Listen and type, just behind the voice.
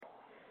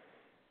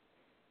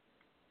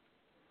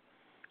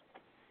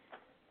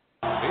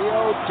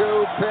0-2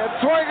 pitch.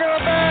 Swing and a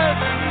miss.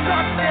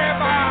 Struck him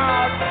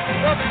out.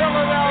 The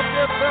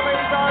Philadelphia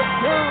Phillies are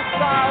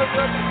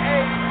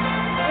 2008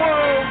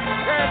 World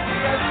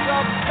Champions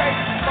of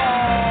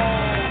Baseball.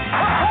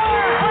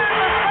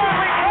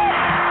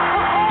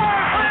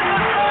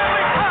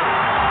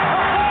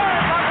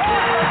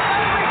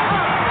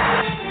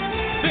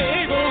 The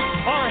Eagles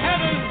are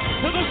headed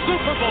to the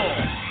Super Bowl.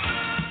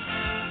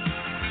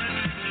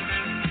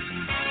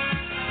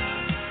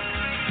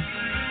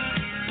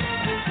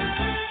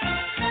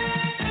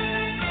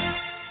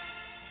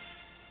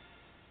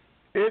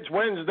 It's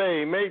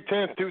Wednesday, May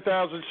 10th,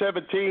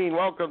 2017.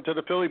 Welcome to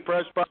the Philly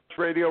Pressbox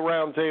Radio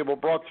Roundtable,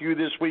 brought to you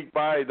this week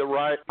by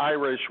the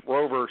Irish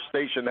Rover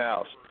Station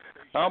House.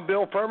 I'm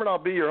Bill Furman. I'll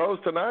be your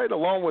host tonight,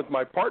 along with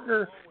my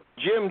partner,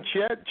 Jim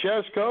Chet,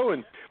 Chesko.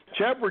 And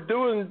Chet, we're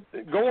going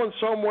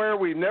somewhere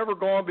we've never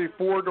gone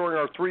before during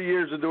our 3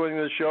 years of doing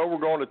this show. We're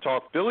going to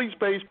talk Phillies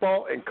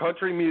baseball and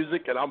country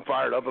music, and I'm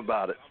fired up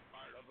about it.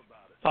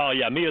 Oh,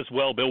 yeah, me as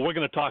well, Bill. We're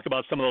going to talk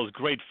about some of those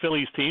great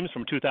Phillies teams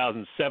from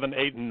 2007,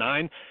 8, and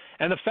 9,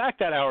 and the fact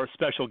that our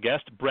special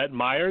guest, Brett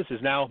Myers, is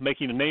now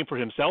making a name for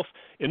himself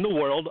in the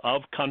world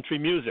of country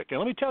music. And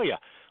let me tell you,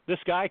 this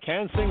guy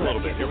can sing a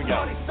little bit. Here we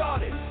go.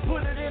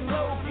 Put it in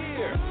low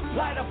gear,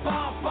 light a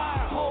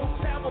bonfire, whole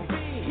town will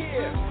be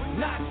here.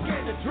 Not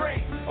scared to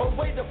drink or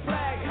wave the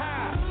flag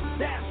high.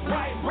 That's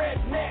right,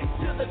 redneck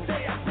till the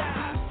day I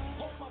die.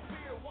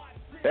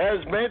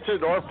 As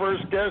mentioned, our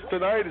first guest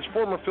tonight is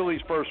former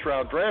Phillies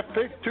first-round draft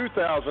pick,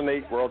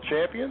 2008 World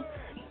Champion,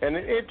 and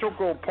an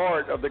integral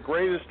part of the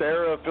greatest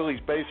era of Phillies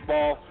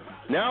baseball,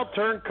 now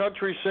turned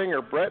country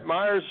singer, Brett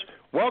Myers.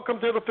 Welcome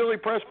to the Philly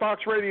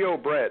Pressbox Radio,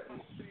 Brett.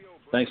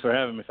 Thanks for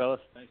having me,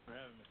 fellas.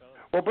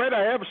 Well, Brett,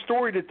 I have a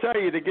story to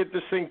tell you to get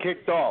this thing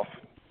kicked off.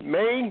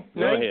 May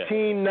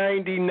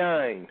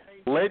 1999,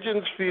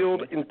 Legends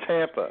Field in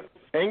Tampa,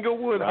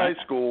 Englewood High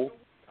School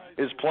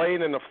is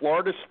playing in the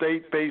Florida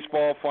State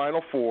Baseball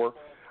Final Four.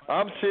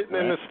 I'm sitting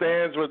in the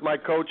stands with my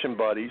coaching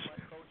buddies,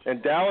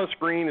 and Dallas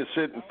Green is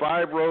sitting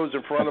 5 rows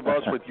in front of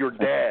us with your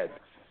dad.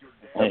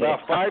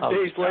 About 5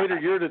 days later,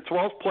 you're the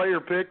 12th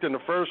player picked in the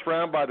first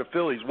round by the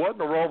Phillies. What in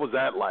the world was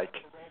that like?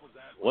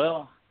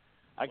 Well,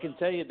 I can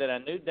tell you that I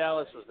knew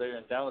Dallas was there,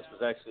 and Dallas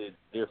was actually a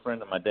dear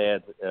friend of my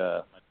dad's.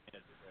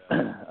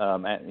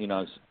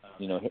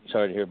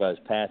 Sorry to hear about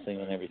his passing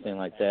and everything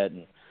like that,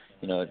 and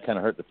it kind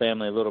of hurt the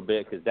family a little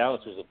bit because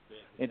Dallas was an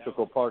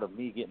integral part of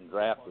me getting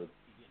drafted.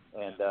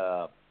 And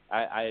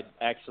I had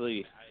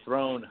actually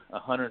thrown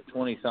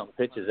 120-something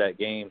pitches that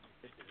game.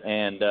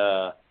 And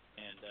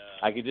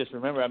I could just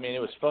remember, it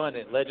was fun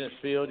at Legends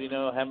Field,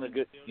 having a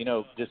good,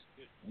 just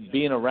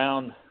being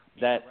around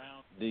that,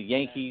 the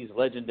Yankees,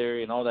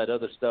 legendary, and all that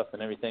other stuff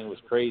and everything was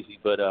crazy.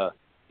 But,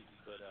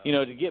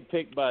 to get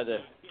picked by the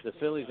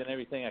Phillies and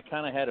everything, I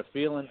kind of had a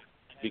feeling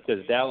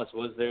because Dallas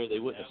was there, they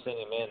wouldn't have sent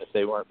him in if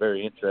they weren't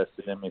very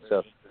interested in me.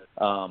 So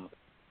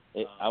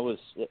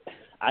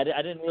I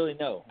didn't really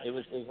know. It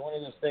was one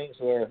of those things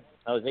where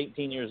I was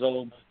 18 years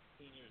old,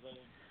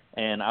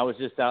 and I was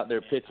just out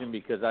there pitching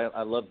because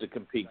I love to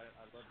compete.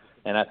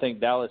 And I think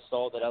Dallas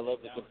saw that I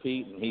loved to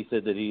compete, and he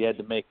said that he had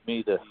to make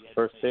me the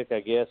first pick,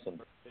 I guess.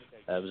 And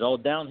it was all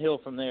downhill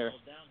from there,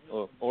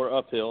 or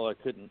uphill. I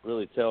couldn't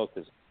really tell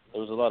because there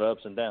was a lot of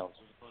ups and downs.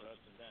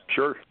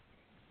 Sure.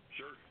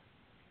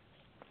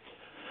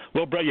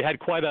 Well, Brett, you had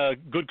quite a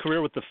good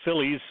career with the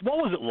Phillies. What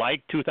was it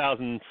like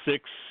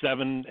 2006,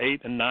 7,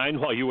 8, and 9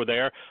 while you were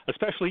there,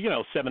 especially,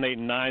 7, 8,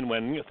 and 9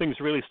 when things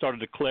really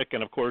started to click,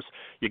 and, of course,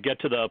 you get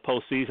to the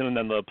postseason and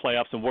then the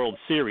playoffs and World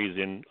Series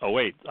in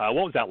 2008. What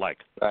was that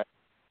like? Right.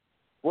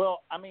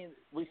 Well,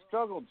 we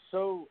struggled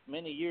so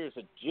many years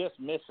of just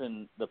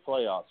missing the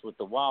playoffs with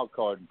the wild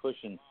card and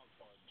pushing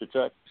to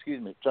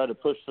try to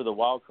push for the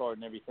wild card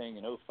and everything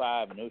in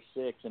 2005 and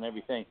 2006 and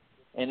everything.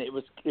 And it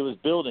was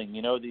building,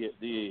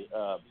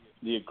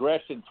 the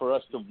aggression for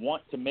us to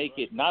want to make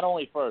it not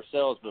only for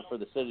ourselves but for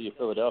the city of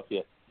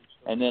Philadelphia.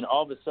 And then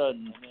all of a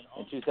sudden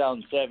in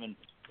 2007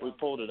 we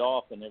pulled it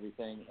off and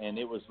everything, and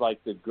it was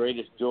like the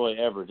greatest joy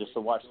ever just to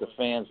watch the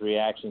fans'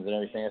 reactions and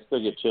everything. I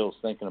still get chills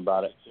thinking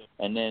about it.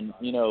 And then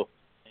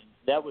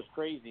that was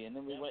crazy. And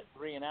then we went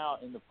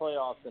 3-0 in the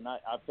playoffs, and I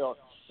felt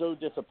so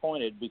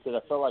disappointed because I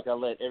felt like I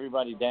let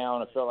everybody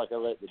down. I felt like I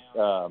let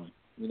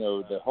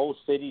the whole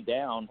city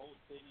down.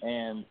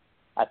 And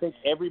I think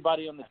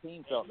everybody on the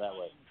team felt that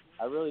way.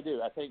 I really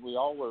do. I think we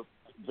all were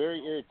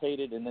very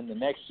irritated. And then the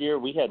next year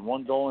we had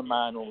one goal in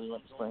mind when we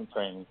went to spring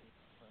training,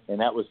 and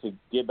that was to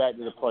get back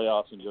to the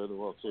playoffs and go to the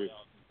World Series.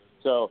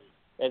 So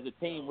as a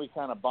team, we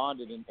kind of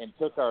bonded and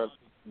took our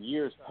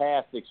years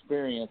past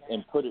experience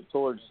and put it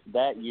towards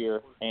that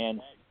year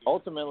and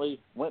ultimately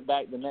went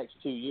back the next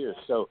 2 years.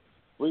 So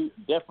we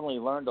definitely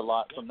learned a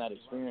lot from that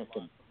experience.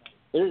 And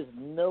there's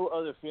no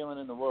other feeling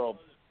in the world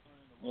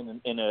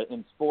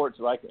in sports,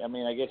 like,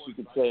 I guess you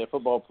could say a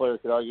football player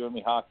could argue with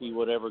me, hockey,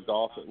 whatever,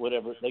 golf,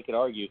 whatever, they could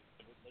argue.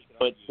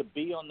 But to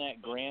be on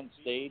that grand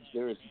stage,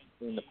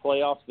 in the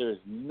playoffs, there is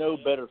no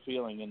better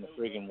feeling in the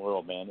friggin'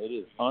 world, man. It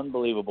is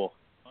unbelievable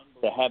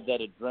to have that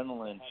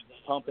adrenaline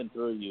pumping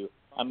through you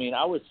I mean,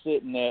 I was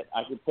sitting at,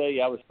 I could tell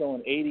you, I was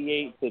throwing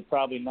 88 to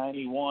probably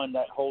 91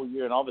 that whole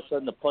year, and all of a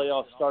sudden the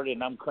playoffs started,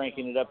 and I'm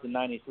cranking it up to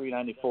 93,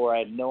 94. I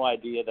had no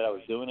idea that I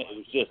was doing it. It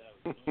was just,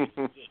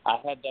 I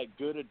had that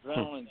good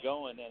adrenaline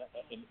going,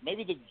 and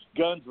maybe the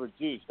guns were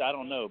juiced. I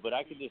don't know, but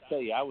I could just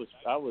tell you, I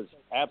was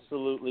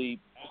absolutely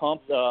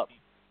pumped up.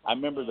 I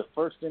remember the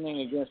first inning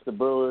against the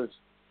Brewers.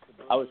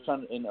 I was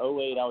trying in 08.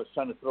 I was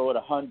trying to throw it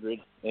 100,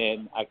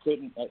 and I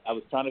couldn't. I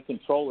was trying to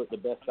control it the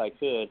best I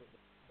could.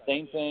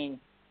 Same thing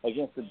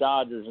against the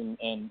Dodgers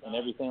and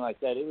everything like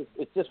that.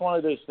 It's just one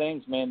of those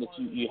things, man, that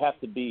you have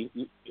to be.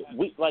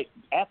 We like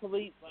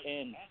athletes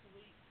and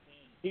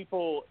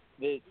people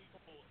that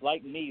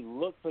like me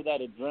look for that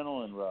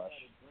adrenaline rush.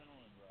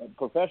 And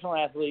professional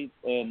athletes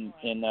and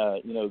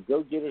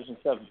go-getters and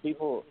stuff.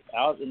 People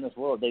out in this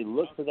world, they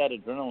look for that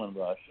adrenaline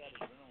rush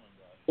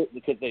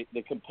because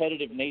the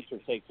competitive nature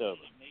takes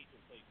over.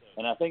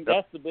 And I think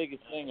that's the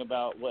biggest thing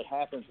about what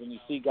happens when you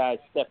see guys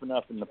stepping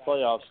up in the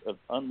playoffs of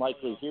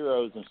unlikely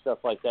heroes and stuff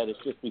like that. It's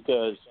just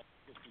because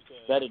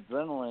that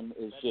adrenaline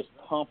is just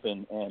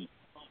pumping and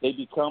they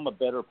become a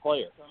better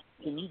player.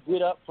 Can you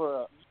get up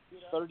for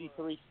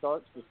 33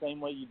 starts the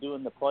same way you do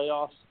in the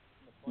playoffs?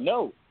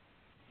 No.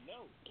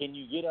 Can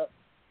you get up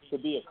to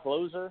be a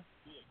closer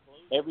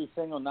every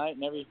single night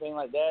and everything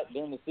like that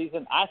during the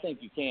season? I think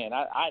you can.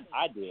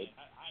 I did.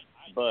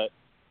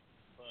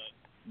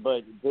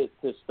 But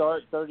to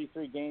start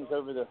 33 games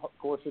over the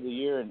course of the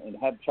year and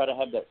try to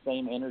have that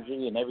same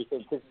energy and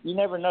everything, because you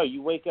never know.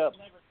 You wake up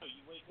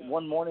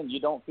one morning, you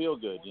don't feel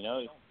good,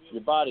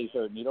 your body's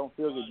hurting, you don't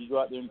feel good. You go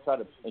out there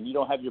and you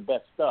don't have your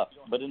best stuff.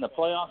 But in the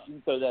playoffs, you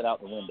can throw that out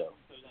the window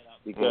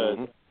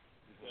because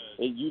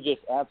you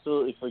just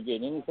absolutely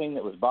forget anything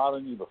that was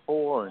bothering you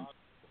before, and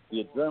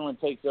the adrenaline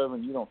takes over,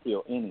 and you don't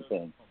feel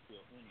anything.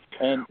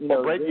 And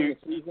during the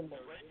season,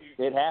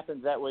 it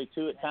happens that way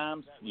too at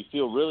times. You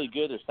feel really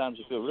good. There's times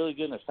you feel really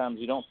good, and there's times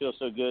you don't feel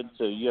so good,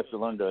 so you have to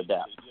learn to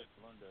adapt.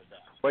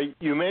 Well,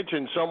 you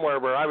mentioned somewhere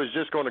where I was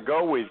just going to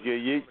go with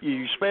you.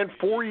 You spent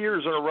 4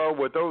 years in a row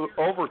with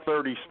over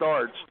 30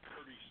 starts,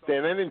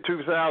 and then in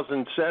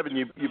 2007,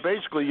 you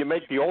basically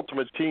make the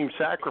ultimate team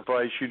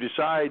sacrifice. You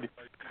decide,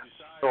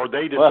 or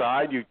they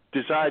decide, you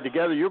decide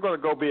together you're going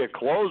to go be a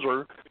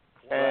closer,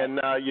 and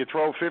you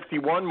throw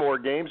 51 more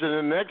games, and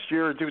then next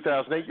year in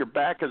 2008, you're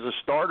back as a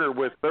starter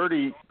with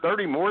 30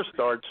 more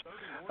starts.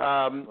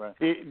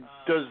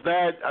 Does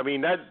that? I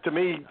mean, that to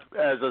me,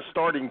 as a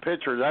starting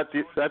pitcher, that's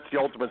the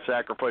ultimate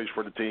sacrifice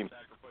for the team.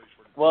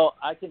 Well,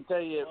 I can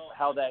tell you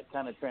how that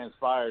kind of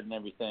transpired and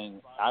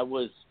everything.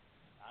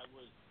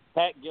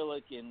 Pat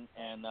Gillick and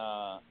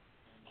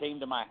came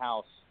to my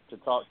house to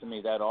talk to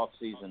me that off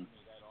season,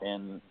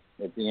 and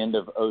at the end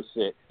of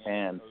 06,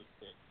 and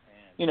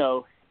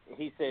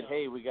he said,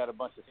 hey, we got a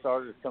bunch of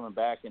starters coming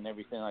back and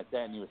everything like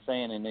that. And he was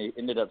saying, and they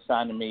ended up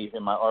signing me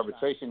in my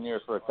arbitration year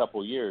for a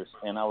couple years.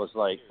 And I was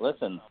like,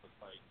 listen,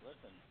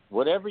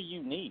 whatever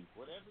you need.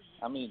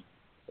 I mean,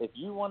 if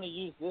you want to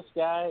use this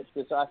guy,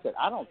 I said,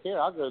 I don't care.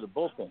 I'll go to the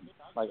bullpen.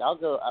 Like, I'll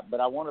go, but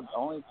I want to, the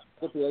only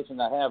stipulation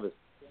I have is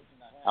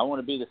I want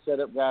to be the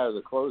setup guy or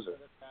the closer.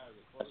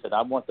 I said,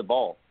 I want the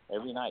ball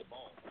every night.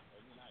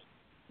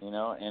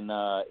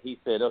 And he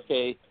said,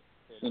 okay.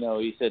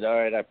 He said, all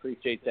right, I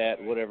appreciate that,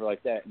 whatever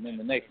like that. And then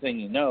the next thing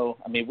you know,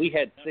 I mean, we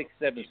had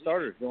 6-7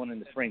 starters going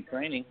into spring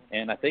training,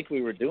 and I think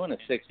we were doing a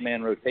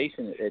 6-man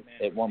rotation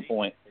at one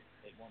point.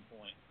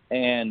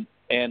 And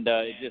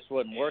it just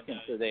wasn't working,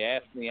 so they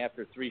asked me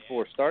after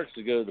 3-4 starts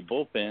to go to the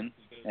bullpen,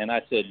 and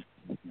I said,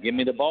 give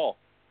me the ball.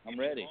 I'm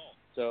ready.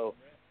 So,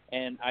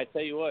 and I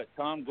tell you what,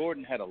 Tom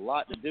Gordon had a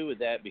lot to do with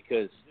that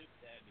because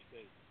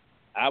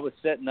I was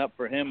setting up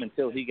for him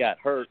until he got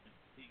hurt.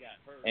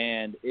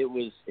 And it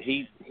was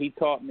he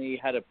taught me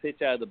how to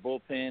pitch out of the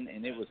bullpen,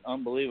 and it was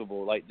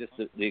unbelievable. Like just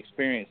the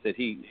experience that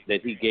he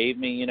gave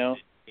me,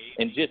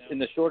 and just in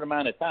the short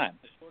amount of time.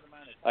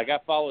 Like I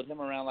followed him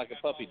around like a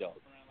puppy dog.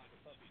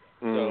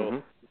 Mm-hmm.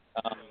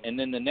 So, and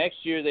then the next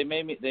year they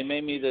made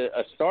me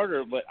a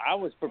starter, but I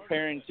was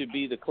preparing to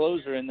be the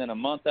closer. And then a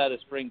month out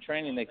of spring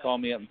training, they called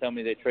me up and tell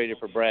me they traded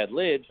for Brad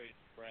Lidge.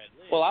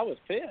 Well, I was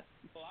pissed.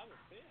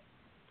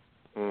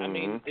 Mm-hmm. I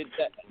mean,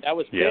 I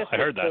was pissed. Yeah, I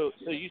heard that.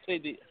 So you say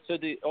the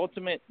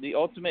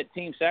ultimate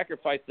team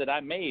sacrifice that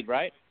I made,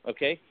 right?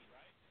 Okay,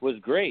 was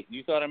great.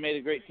 You thought I made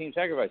a great team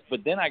sacrifice,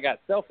 but then I got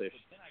selfish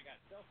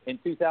in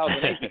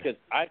 2008 because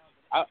I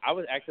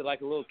was acting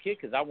like a little kid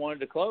because I wanted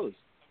to close.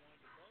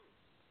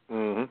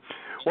 Mm-hmm.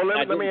 Well,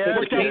 let me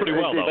ask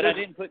you. But I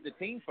didn't put the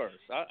team first.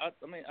 I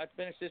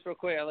finish this real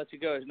quick. I'll let you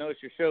go. I know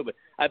it's your show, but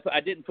I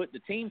didn't put the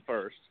team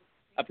first.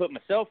 I put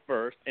myself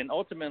first, and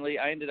ultimately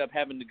I ended up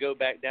having to go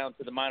back down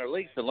to the minor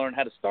leagues to learn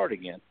how to start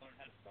again.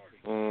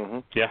 Mm-hmm.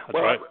 Yeah, that's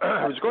well, right.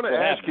 I was going to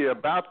ask you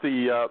about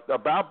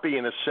about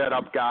being a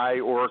setup guy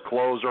or a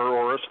closer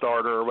or a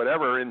starter or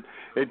whatever, and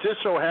it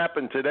just so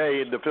happened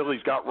today the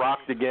Phillies got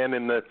rocked again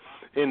in the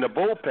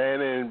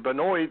bullpen, and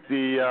Benoit,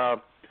 the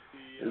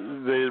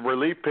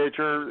relief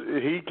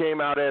pitcher, he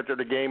came out after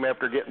the game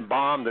after getting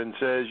bombed and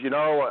says,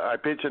 I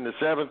pitch in the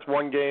 7th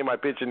one game, I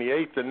pitch in the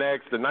 8th the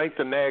next, the 9th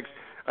the next.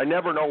 I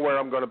never know where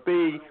I'm going to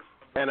be,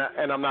 and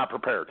I'm not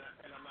prepared.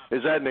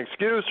 Is that an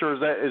excuse, or is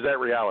that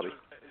reality?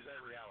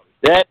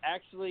 That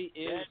actually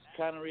is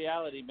kind of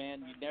reality,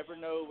 man. You never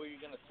know where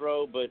you're going to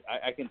throw, but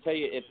I can tell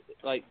you, if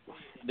like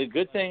the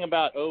good thing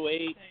about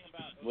 08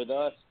 with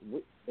us,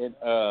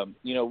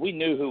 we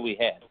knew who we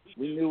had.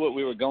 We knew what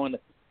we were going to.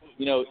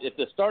 If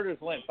the starters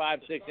went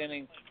 5-6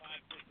 innings,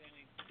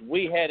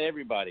 we had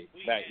everybody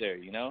back there.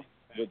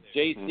 With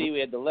JC, we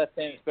had the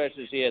left-hand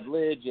specialist. You had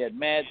Lidge, you had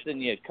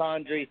Madsen, you had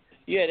Condrey.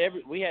 We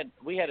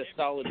had a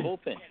solid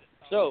bullpen.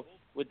 So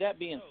with that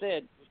being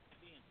said,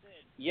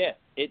 yes,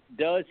 it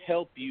does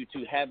help you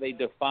to have a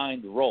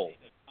defined role.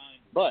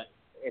 But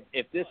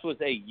if this was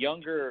a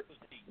younger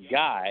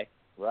guy,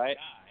 right,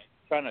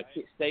 trying to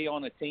stay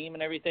on a team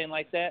and everything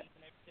like that,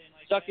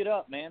 suck it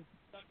up, man.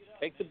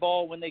 Take the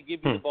ball when they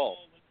give you the ball.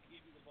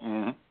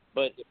 Mm-hmm.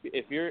 But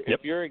if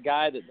you're a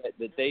guy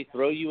that they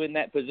throw you in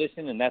that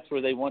position and that's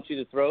where they want you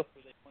to throw,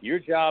 your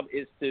job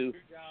is to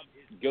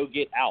go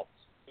get outs.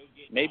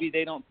 Maybe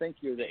they don't think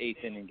you're the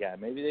 8th inning guy.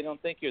 Maybe they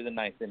don't think you're the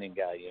 9th inning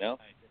guy.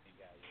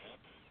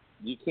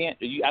 You can't.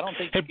 I don't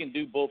think you can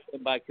do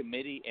bullpen by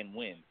committee and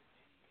win.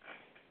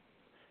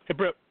 Hey,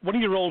 Brett, one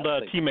of your old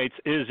teammates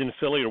is in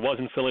Philly or was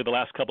in Philly the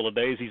last couple of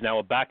days. He's now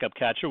a backup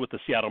catcher with the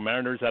Seattle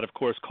Mariners. That, of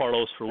course,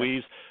 Carlos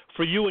Ruiz.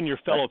 For you and your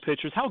fellow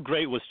pitchers, how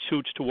great was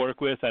Chooch to work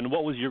with, and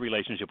what was your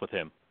relationship with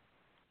him?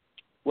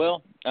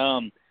 Well,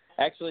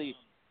 actually,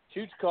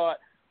 Chooch caught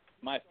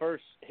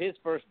his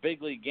first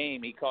big league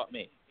game. He caught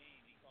me.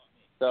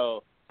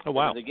 So oh,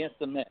 wow. It was against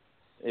the Mets.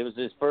 It was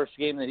his first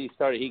game that he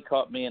started. He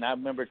caught me, and I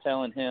remember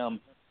telling him,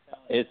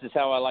 "This is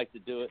how I like to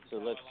do it.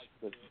 So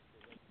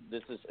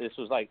this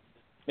was like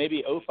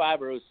maybe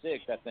 05 or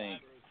 06, I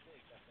think,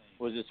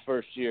 was his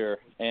first year,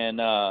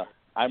 and I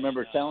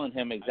remember telling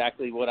him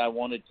exactly what I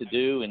wanted to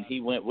do, and he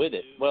went with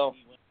it. Well,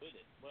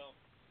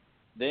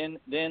 then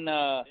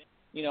I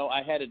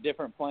had a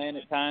different plan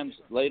at times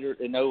later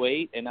in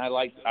 08, and I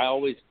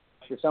always,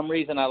 for some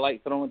reason, I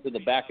liked throwing to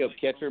the backup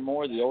catcher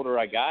more the older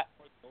I got,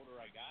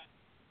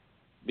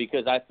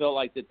 because I felt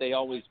like that they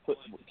always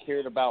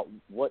cared about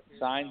what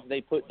signs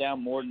they put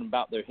down more than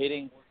about their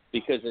hitting,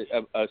 because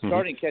a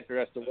starting catcher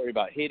has to worry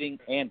about hitting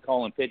and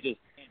calling pitches,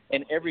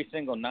 and every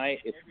single night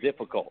it's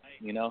difficult,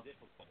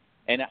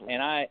 And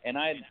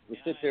I would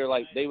sit there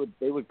like they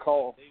would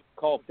call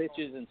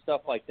pitches and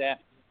stuff like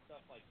that,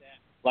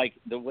 like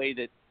the way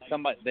that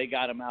they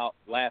got him out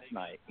last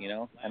night,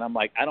 And I'm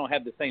like, I don't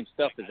have the same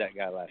stuff as that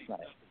guy last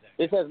night.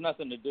 This has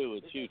nothing to do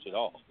with Chooch at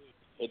all.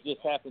 It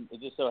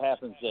just so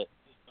happens that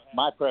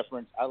my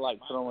preference, I like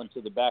throwing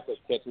to the backup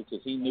catcher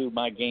because he knew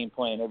my game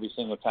plan every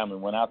single time we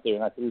went out there,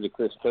 and I threw to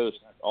Chris Coast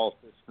all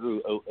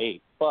through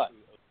 08. But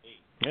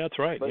yeah, that's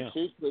right. But yeah.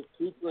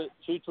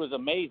 Chooch was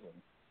amazing.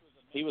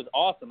 He was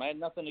awesome. I had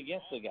nothing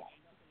against the guy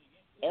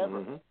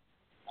ever. Mm-hmm.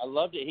 I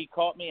loved it. He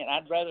caught me, and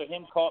I'd rather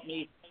him caught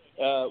me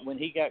when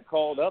he got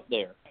called up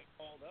there.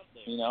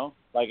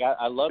 Like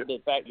I loved the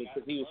fact that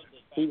because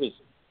he was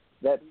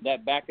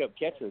that backup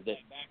catcher.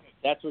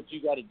 That's what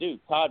you got to do.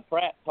 Todd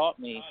Pratt taught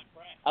me.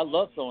 I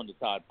love throwing to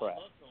Todd Pratt.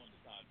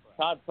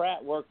 Todd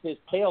Pratt worked his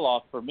tail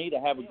off for me to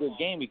have a good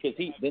game because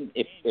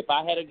if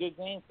I had a good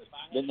game,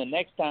 then the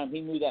next time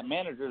he knew that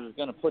manager was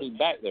going to put him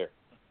back there.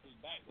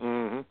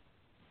 Mm-hmm.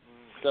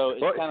 So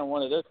it's kind of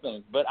one of those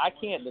things. But I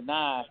can't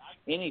deny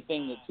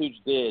anything that Chooch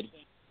did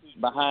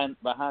behind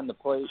the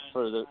plate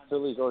for the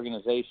Phillies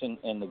organization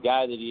and the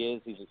guy that he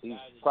is. He's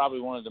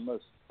probably one of the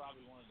most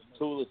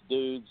coolest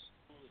dudes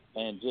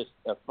and just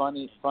a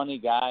funny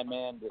guy,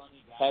 man. Just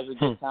has a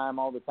good time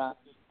all the time.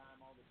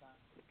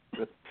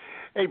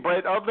 Hey,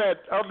 Brett, of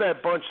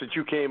that bunch that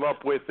you came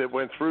up with that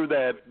went through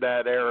that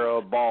era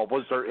of ball,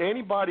 was there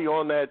anybody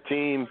on that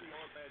team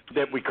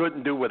that we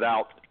couldn't do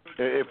without?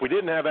 If we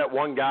didn't have that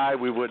one guy,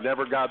 we would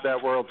never got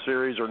that World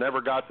Series or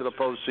never got to the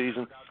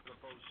postseason.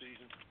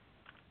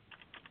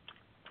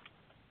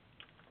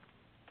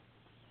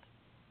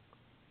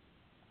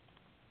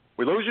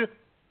 We lose you?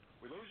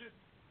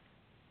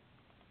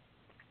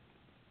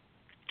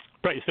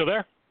 Brett, you still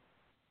there?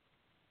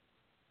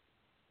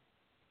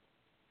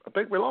 I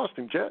think we lost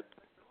him, Chet.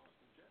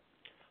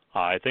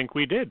 I think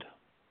we did.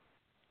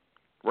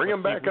 Bring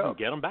him back up.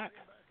 Get him back.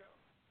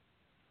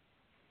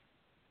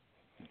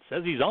 It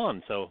says he's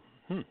on, so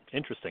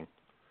interesting.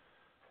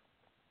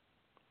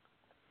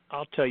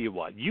 I'll tell you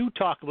what. You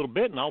talk a little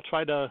bit, and I'll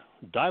try to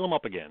dial him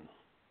up again.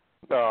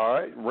 All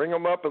right, ring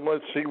him up and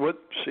let's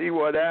see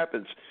what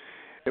happens.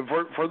 And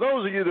for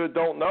those of you that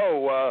don't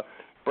know,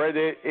 Brett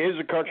is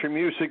a country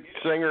music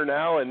singer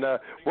now, and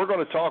we're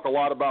going to talk a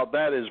lot about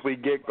that as we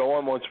get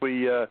going once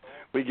we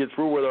get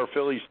through with our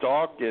Phillies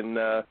talk, and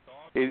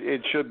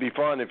it should be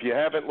fun. If you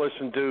haven't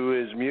listened to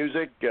his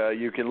music,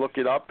 you can look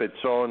it up. It's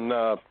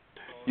on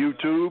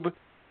YouTube,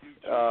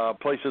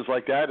 places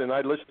like that, and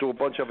I listened to a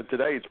bunch of it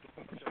today.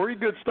 It's pretty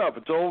good stuff.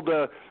 It's old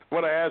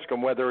when I ask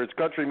them whether it's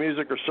country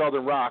music or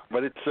southern rock,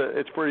 but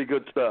it's pretty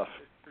good stuff.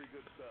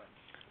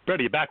 Brett,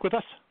 are you back with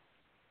us?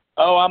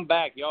 Oh, I'm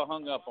back. Y'all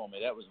hung up on me.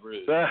 That was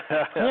rude. Yeah,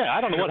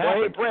 I don't know what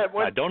happened. Hey, Brett,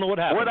 I don't know what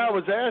happened. What I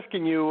was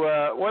asking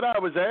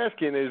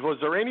is, was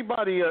there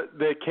anybody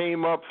that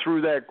came up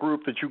through that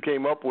group that you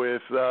came up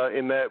with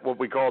in that what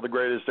we call the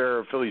greatest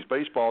era of Phillies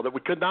baseball that we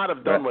could not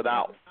have done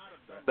without?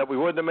 That we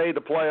wouldn't have made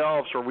the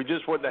playoffs, or we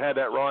just wouldn't have had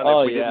that run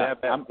if we didn't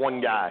have that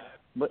one guy.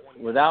 But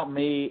without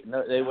me,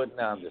 no, they wouldn't.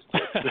 No, I'm just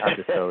kidding. I'm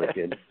just totally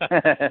kidding.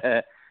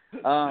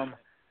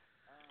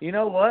 You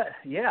know what?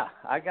 Yeah,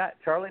 I got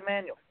Charlie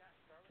Manuel,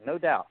 no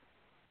doubt.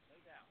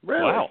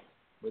 Really? Wow.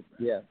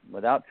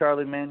 Without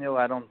Charlie Manuel,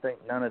 I don't think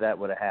none of that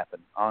would have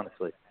happened,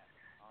 honestly.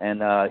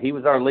 And he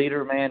was our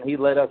leader, man. He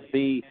let us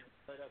be.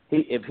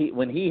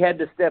 When he had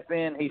to step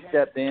in, he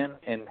stepped in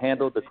and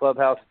handled the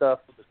clubhouse stuff.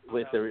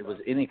 If there was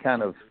any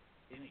kind of,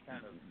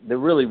 there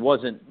really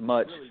wasn't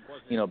much,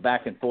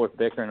 back and forth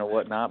bickering or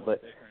whatnot.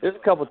 But there's a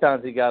couple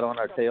times he got on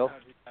our tail,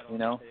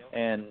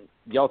 and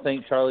y'all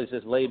think Charlie's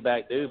this laid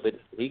back dude, but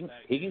he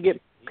can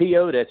get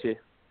PO'd at you,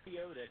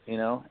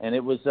 And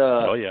it was.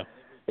 Oh yeah.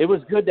 It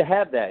was good to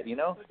have that,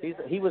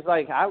 He was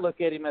like, I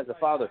look at him as a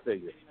father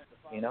figure,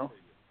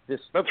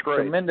 Just That's great.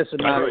 Tremendous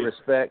amount of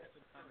respect.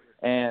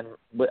 And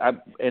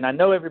I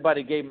know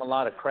everybody gave him a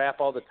lot of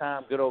crap all the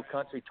time, good old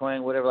country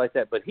twang, whatever like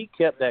that, but he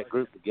kept that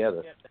group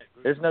together.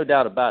 There's no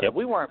doubt about it.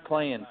 We weren't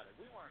playing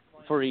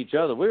for each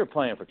other. We were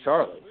playing for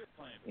Charlie,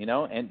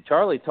 and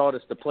Charlie taught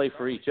us to play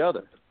for each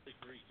other.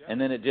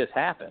 And then it just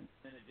happened,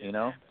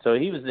 So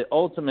he was the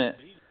ultimate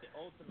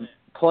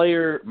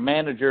player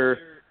manager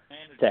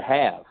to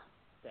have.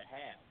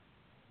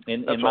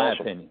 In my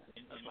opinion.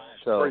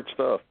 So, great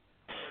stuff.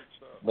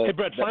 Hey,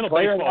 Brett, final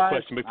baseball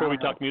question before we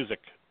talk music.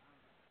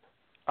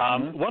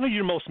 One of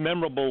your most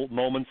memorable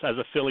moments as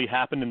a Philly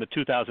happened in the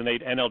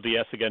 2008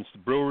 NLDS against the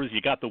Brewers. You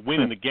got the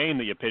win in the game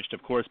that you pitched,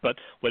 of course, but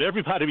what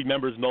everybody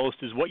remembers most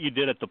is what you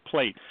did at the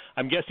plate.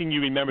 I'm guessing you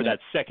remember that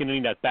second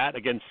inning, that bat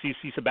against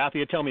CC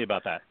Sabathia. Tell me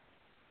about that.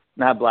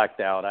 I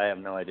blacked out. I have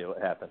no idea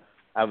what happened.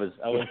 I was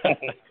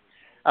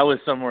I was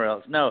somewhere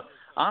else. No,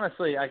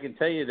 honestly, I can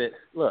tell you that,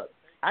 look,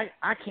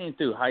 I came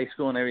through high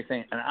school and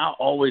everything, and I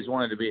always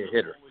wanted to be a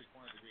hitter.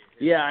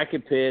 Yeah, I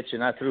could pitch,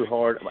 and I threw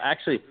hard.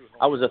 Actually,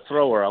 I was a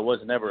thrower. I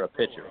was never a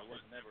pitcher.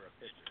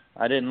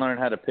 I didn't learn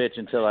how to pitch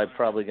until I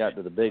probably got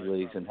to the big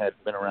leagues and had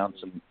been around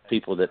some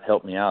people that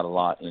helped me out a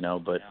lot,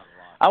 But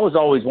I was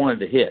always wanted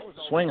to hit.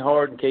 Swing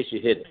hard in case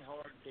you hit it.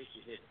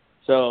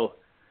 So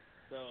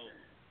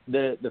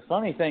the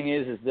funny thing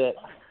is that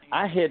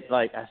I hit,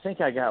 I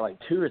think I got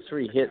 2 or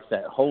 3 hits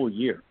that whole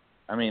year.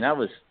 I mean, I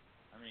was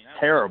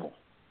terrible.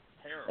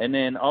 And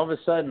then all of a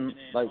sudden,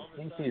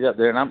 he's up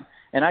there,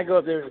 and I go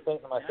up there and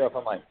think to myself,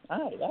 I'm like, I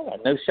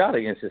got no shot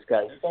against this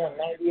guy. He's going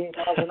 98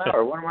 miles an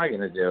hour. What am I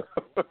going to do?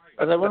 I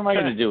was like, what am I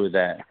going to do with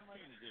that?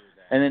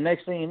 And then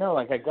next thing you know,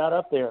 I got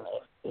up there,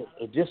 and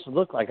it just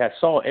looked like I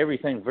saw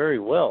everything very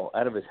well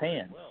out of his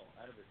hand.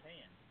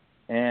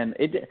 And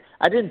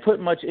I didn't put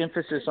much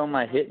emphasis on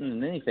my hitting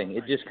and anything.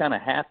 It just kind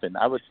of happened.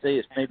 I would say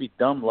it's maybe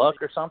dumb luck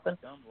or something.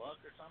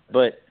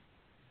 But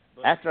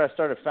after I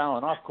started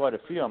fouling off quite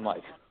a few, I'm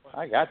like,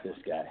 I got this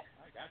guy.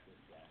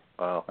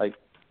 Wow.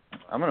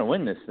 I'm going to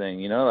win this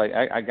thing,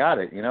 I got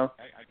it,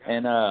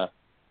 And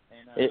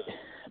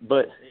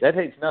but that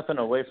takes nothing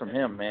away from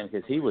him, man,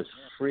 because he was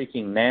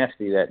freaking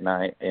nasty that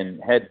night and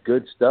had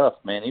good stuff,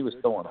 man. He was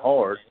throwing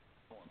hard,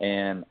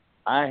 and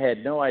I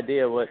had no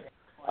idea what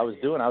I was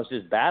doing. I was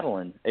just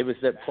battling. It was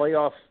that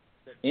playoff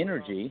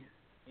energy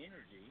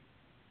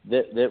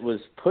that was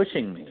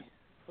pushing me,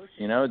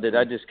 that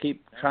I just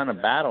keep trying to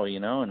battle,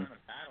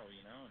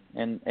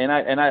 And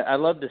I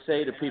love to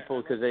say to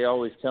people, because they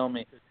always tell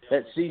me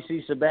that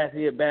CC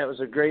Sabathia bat was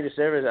the greatest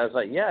ever. I was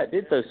like, yeah, I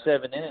did those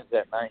 7 innings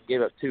that night and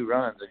gave up 2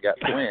 runs and got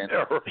the win.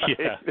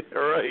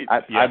 Right.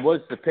 I was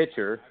the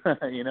pitcher, But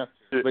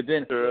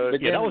then,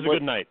 that was a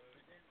good night.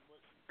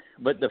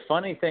 But the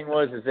funny thing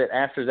was that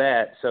after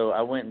that, so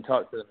I went and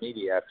talked to the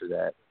media after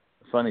that.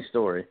 Funny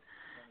story.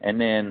 And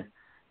then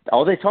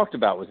all they talked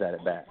about was that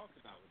at bat.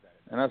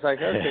 And I was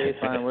like, okay,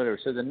 fine, whatever.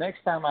 So the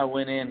next time I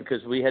went in,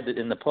 because we had to,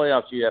 in the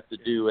playoffs, you have to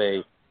do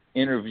a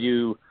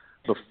interview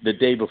the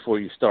day before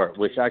you start,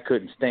 which I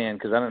couldn't stand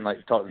because I didn't like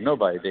to talk to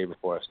nobody the day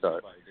before I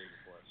start.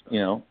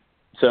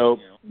 So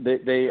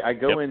I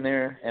go in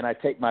there and I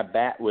take my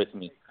bat with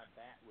me.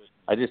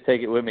 I just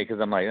take it with me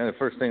because I'm like, the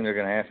first thing they're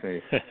going to ask me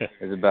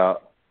is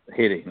about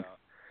hitting.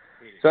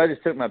 So I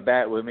just took my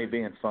bat with me,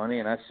 being funny,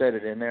 and I set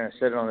it in there. I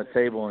set it on the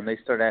table, and they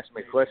started asking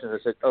me questions. I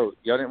said, "Oh,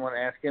 y'all didn't want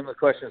to ask him the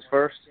questions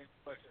first?"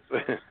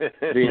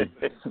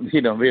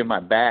 being my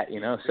bat,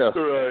 So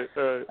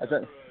right. I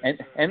thought,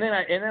 and then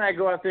I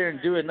go out there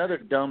and do another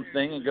dumb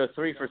thing and go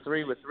 3 for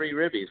 3 with 3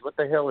 ribbies. What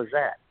the hell is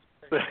that?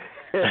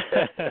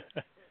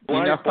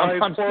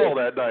 I'm squirrel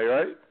that night,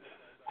 right?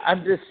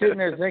 I'm just sitting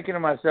there thinking to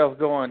myself,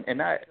 going,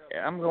 and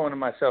I'm going to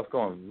myself,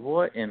 going,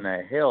 what in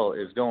the hell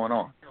is going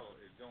on?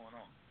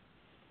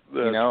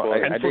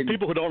 And for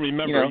people who don't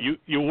remember,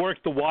 you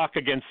worked the walk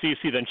against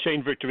CC, then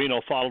Shane Victorino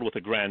followed with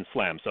a grand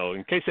slam. So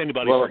in case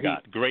anybody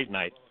forgot, great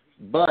night.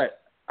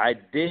 But I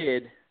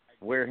did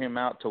wear him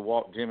out to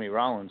walk Jimmy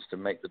Rollins to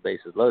make the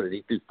bases loaded.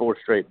 He threw 4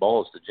 straight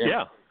balls to Jimmy.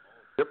 Yeah.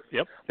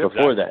 Yep.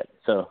 Before that,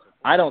 so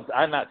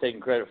I'm not taking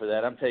credit for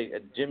that.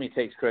 Jimmy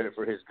takes credit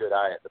for his good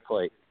eye at the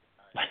plate.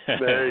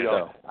 There you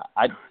go.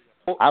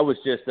 I was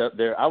just up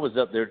there. I was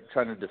up there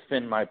trying to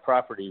defend my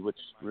property, which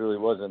really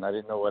wasn't. I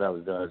didn't know what I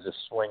was doing. I was just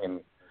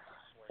swinging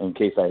in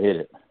case I hit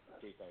it.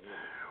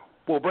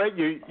 Well, Brett,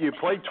 you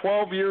played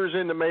 12 years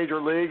in the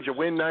major leagues. You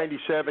win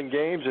 97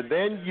 games, and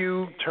then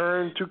you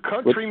turn to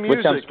country music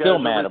which I'm still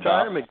as mad a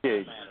retirement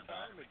gig.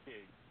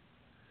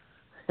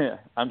 Yeah,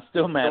 I'm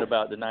still mad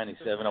about the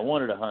 97. I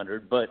wanted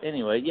 100, but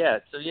anyway, yeah.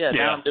 So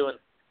now I'm doing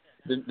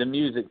the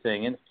music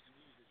thing, and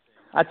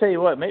I tell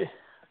you what, maybe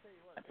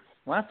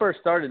when I first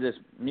started this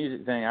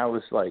music thing, I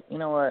was like, you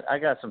know what, I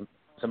got some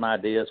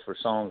ideas for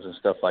songs and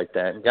stuff like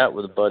that, and got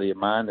with a buddy of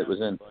mine that was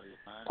in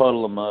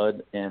Puddle of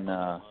Mud, and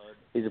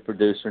he's a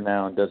producer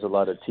now and does a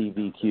lot of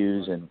TV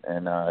cues and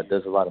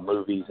does a lot of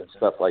movies and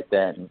stuff like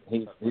that, and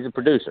he's a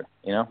producer,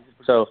 you know.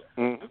 So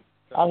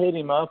I hit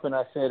him up and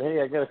I said,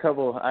 hey, I got a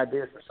couple of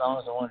ideas for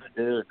songs I wanted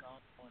to do.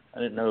 I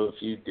didn't know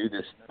if you do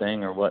this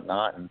thing or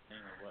whatnot, and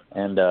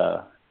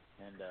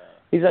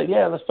he's like,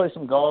 yeah, let's play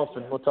some golf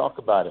and we'll talk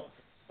about it.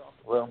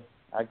 Well,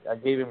 I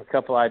gave him a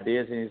couple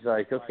ideas, and he's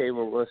like, okay,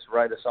 well, let's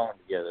write a song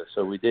together.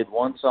 So we did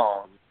one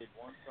song,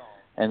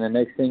 and the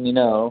next thing you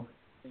know,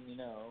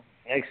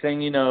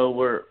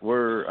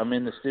 I'm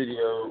in the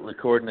studio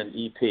recording an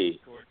EP,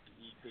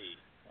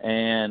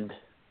 and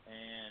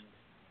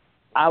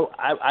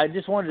I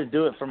just wanted to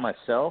do it for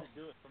myself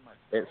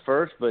at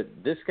first, but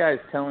this guy's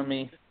telling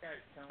me,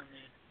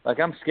 like,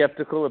 I'm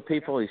skeptical of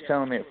people. He's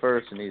telling me at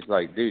first, and he's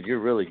like, dude, you're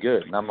really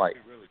good. And I'm like,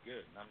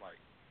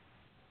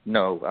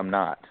 no, I'm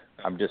not.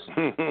 I'm just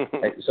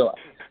so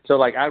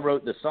like I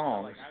wrote the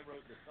songs.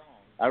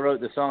 We wrote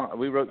the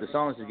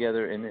songs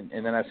together, and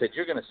then I said,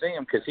 you're going to sing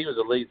them, because he was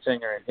a lead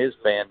singer in his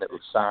band that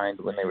was signed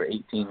when they were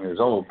 18 years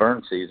old,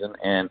 Burn Season,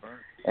 and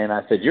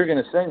I said, you're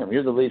going to sing them.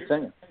 You're the lead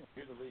singer.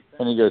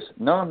 And he goes,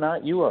 no, I'm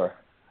not. You are.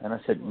 And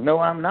I said, no,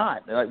 I'm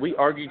not. Like, we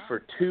argued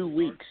for 2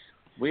 weeks.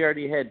 We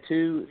already had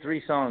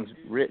 2-3 songs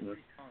written,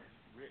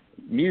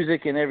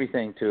 music and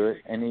everything to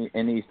it,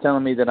 and he's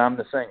telling me that I'm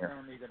the singer.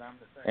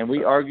 And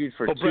we argued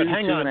for Brett,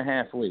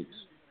 2.5 weeks.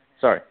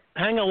 Sorry.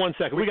 Hang on one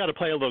second. We got to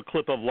play a little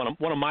clip of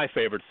one of my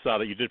favorites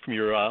that you did from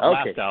your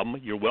last album.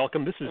 You're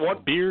welcome. This is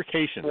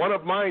Beercation. One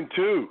of mine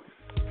too.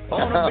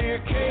 On a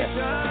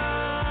beercation,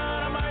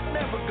 I might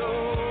never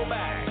go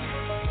back.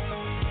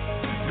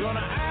 Gonna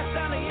ice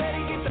down the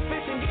Yeti, get the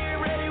fishing gear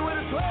ready with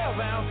a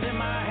 12-ounce in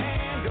my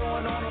hand,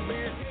 going on a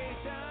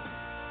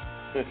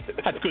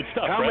beercation. That's good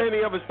stuff. How Brett.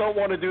 many of us don't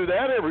want to do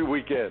that every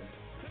weekend?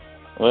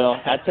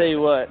 Well, I tell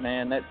you what,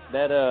 man,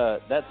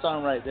 that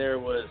song right there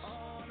was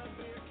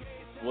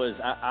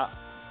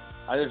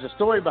there's a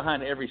story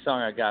behind every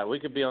song I got. We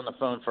could be on the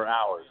phone for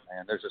hours,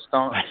 man. There's a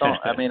song.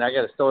 I mean, I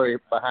got a story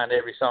behind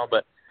every song,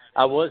 but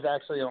I was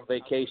actually on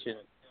vacation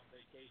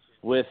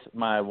with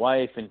my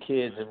wife and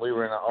kids, and we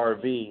were in an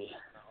RV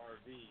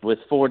with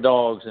 4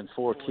 dogs and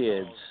 4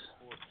 kids,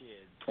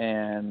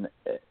 and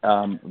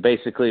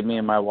basically me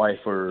and my wife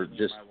were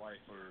just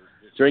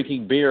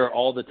drinking beer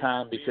all the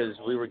time because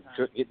we were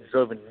getting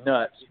driven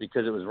nuts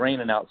because it was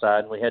raining outside,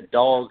 and we had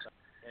dogs,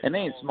 and they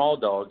ain't small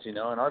dogs, you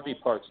know, and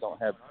RV parks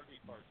don't have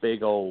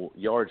big old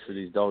yards for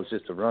these dogs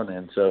just to run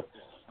in. So,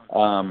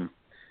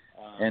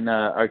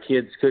 our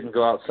kids couldn't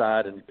go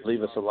outside and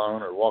leave us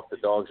alone or walk the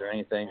dogs or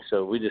anything,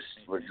 so we just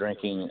were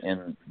drinking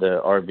in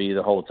the RV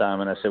the whole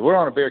time. And I said, we're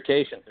on a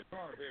beercation.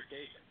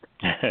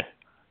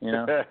 You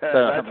know,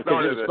 so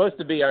because it was supposed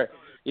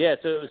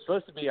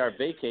to be our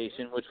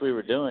vacation, which we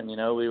were doing. You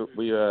know, we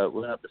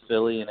went up to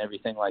Philly and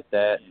everything like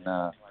that,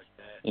 and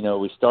you know,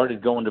 we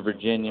started going to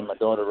Virginia. My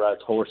daughter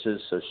rides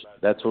horses, so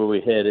that's where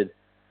we headed.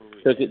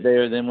 Took it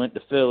there, then went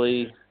to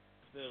Philly,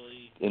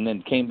 and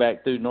then came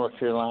back through North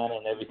Carolina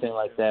and everything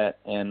like that.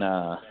 And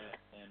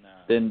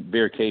then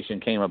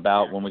beercation came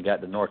about when we got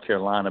to North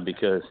Carolina,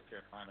 because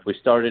we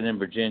started in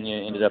Virginia,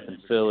 ended up in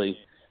Philly,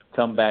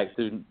 come back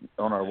through.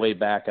 On our way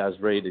back, I was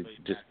ready to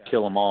just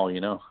kill them all, you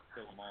know.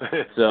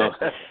 So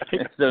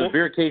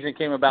beercation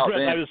came about Brett,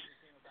 then.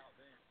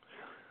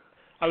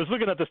 I was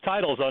looking at the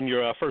titles on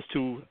your first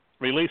 2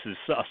 releases.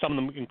 Some of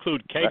them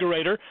include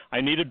Kegerator, I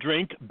Need a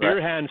Drink,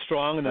 Beer Hand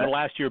Strong, and then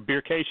last year,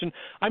 Beercation.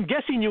 I'm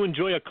guessing you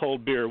enjoy a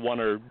cold beer 1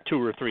 or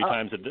 2 or 3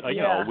 times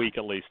a week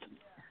at least.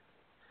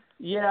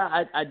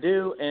 Yeah, I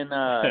do. And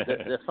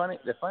the funny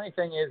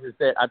thing is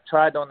that I've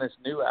tried on this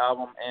new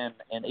album and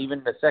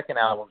even the second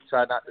album,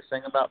 tried not to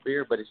sing about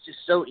beer, but it's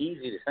just so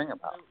easy to sing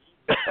about.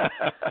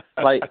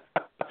 Like,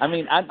 I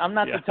mean, I'm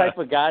not the type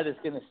of guy that's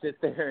going to sit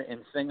there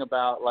and sing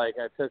about, like,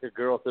 I took a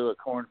girl through a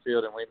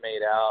cornfield and we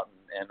made out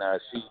and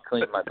she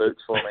cleaned my boots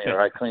for me,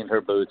 or I cleaned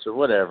her boots, or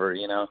whatever,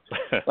 you know.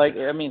 Like,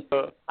 I mean,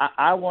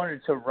 I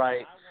wanted to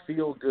write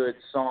feel-good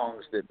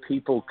songs that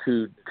people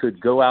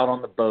could go out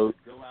on the boat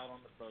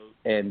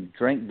and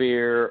drink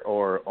beer,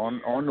 or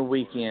on the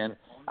weekend.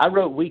 I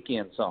wrote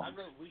weekend songs,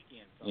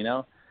 you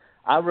know.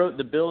 I wrote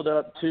the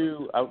build-up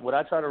to what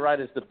I try to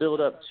write is the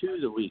build-up to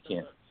the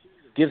weekend.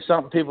 Give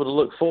something people to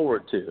look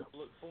forward to,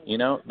 you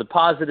know, the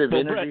positive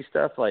energy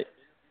stuff. Like,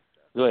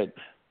 go ahead.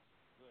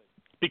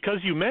 because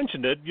you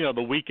mentioned it,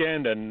 the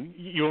weekend, and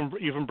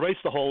you've embraced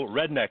the whole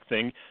redneck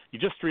thing. You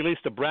just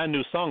released a brand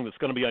new song that's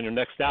going to be on your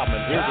next album,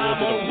 and here's a little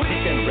bit of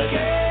Weekend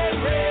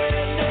Redneck.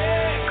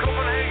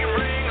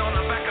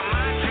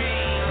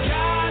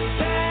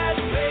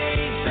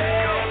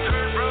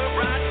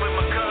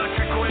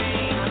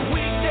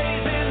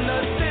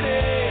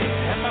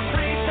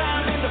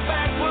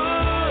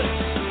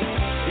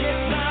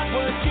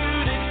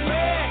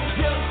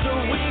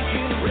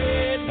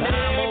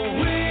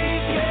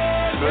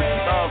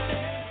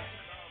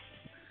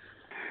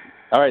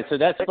 All right, so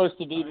that's supposed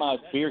to be my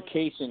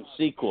Beercation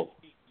sequel.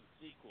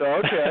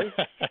 Okay.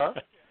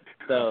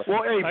 So,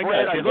 well, hey,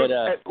 Brett, I looked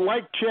at,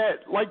 like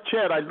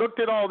Chet, I looked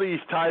at all these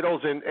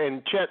titles,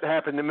 and Chet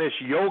happened to miss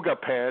Yoga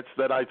Pants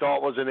that I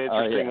thought was an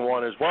interesting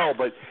one as well.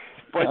 But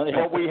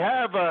we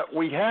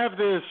have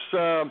this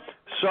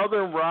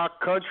Southern rock,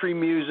 country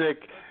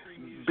music,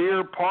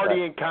 beer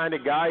partying kind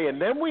of guy,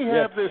 and then we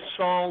have this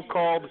song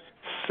called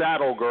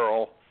Saddle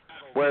Girl,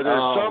 where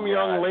there's some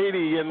young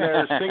lady in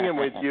there singing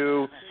with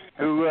you,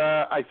 who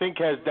I think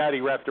has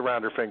daddy wrapped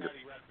around her finger.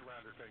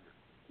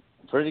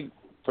 Pretty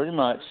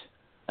much.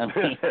 I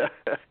mean,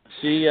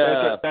 she.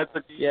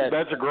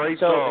 That's a great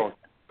song.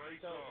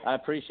 I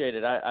appreciate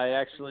it. I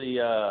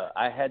actually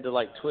I had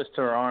to twist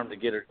her arm to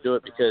get her to do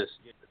it, because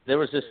there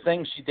was this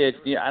thing she did.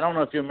 I don't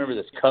know if you remember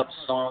this Cups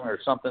song or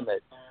something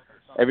that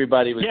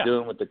everybody was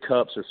doing with the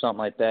cups or something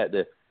like that.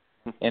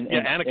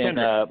 Anna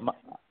Kendrick.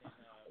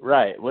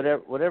 Right.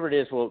 Whatever it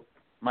is. Well,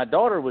 my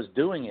daughter was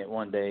doing it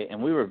one day,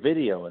 and we were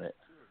videoing it.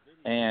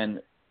 And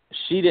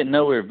she didn't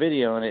know we were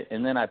videoing it,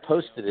 and then I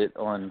posted it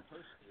on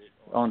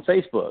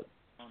Facebook,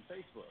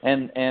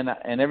 and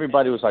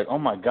everybody was like, "Oh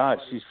my God,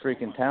 she's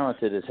freaking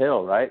talented as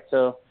hell!" Right?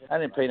 So I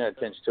didn't pay no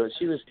attention to it.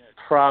 She was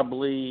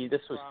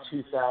this was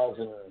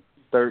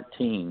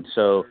 2013,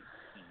 so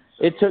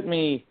it took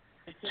me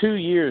 2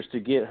 years to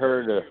get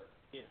her to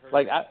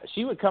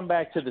she would come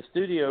back to the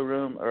studio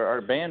room or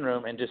our band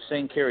room and just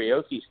sing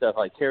karaoke stuff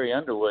like Carrie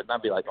Underwood, and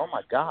I'd be like, "Oh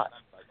my God,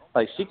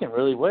 she can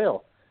really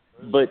well."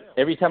 But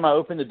every time I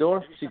opened the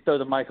door, she'd throw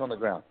the mic on the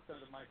ground.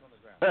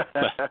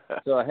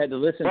 So I had to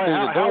listen through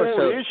the door. How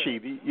old is she?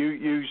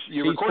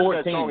 You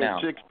recorded that song at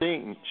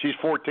 16. She's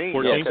 14.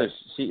 14.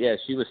 Yeah,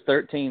 she was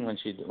 13 when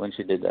she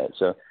did that.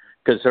 So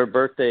because her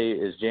birthday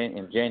is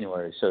in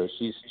January, so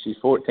she's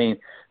 14.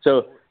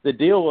 So the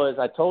deal was,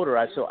 I told her,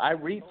 I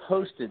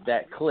reposted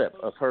that clip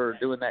of her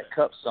doing that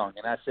Cup song,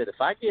 and I said, if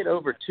I get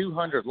over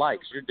 200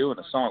 likes, you're doing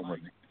a song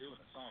with me.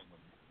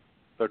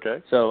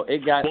 Okay. So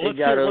it got over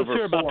 400. Let's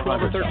hear about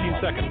 12 or 13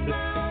 seconds.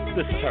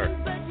 This is her.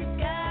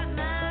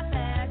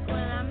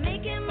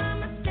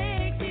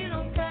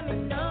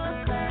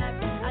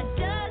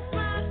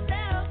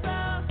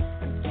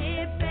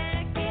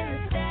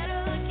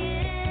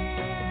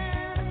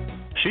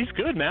 She's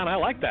good, man. I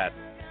like that.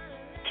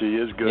 She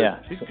is good. Yeah.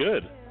 She's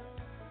good.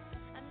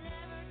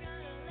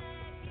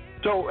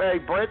 So, hey,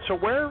 Brett,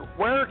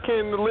 where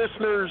can the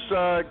listeners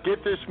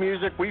get this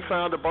music? We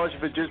found a bunch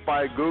of it just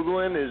by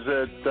Googling. Is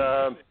it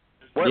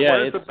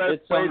where's the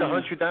best way to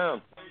hunt you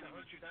down?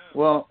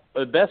 Well,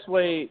 the best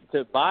way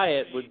to buy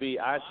it would be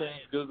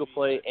iTunes, Google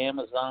Play,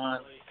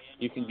 Amazon.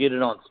 You can get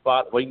it on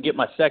Spotify. Well, you can get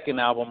my second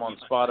album on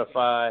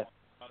Spotify.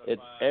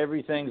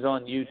 Everything's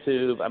on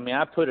YouTube. I mean,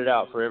 I put it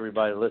out for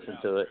everybody to listen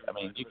to it. I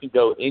mean, you can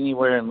go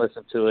anywhere and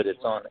listen to it.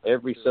 It's on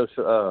every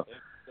social.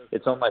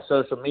 It's on my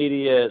social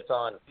media. It's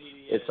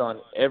on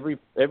every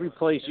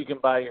place you can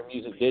buy your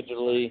music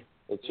digitally.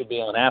 It should be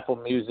on Apple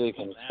Music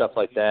and stuff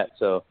like that.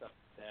 So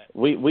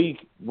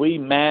we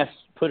mass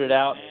put it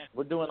out.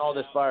 We're doing all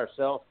this by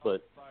ourselves,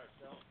 but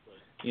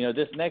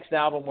this next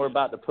album we're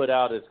about to put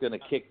out is going to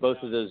kick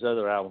both of those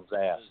other albums'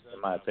 ass,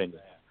 in my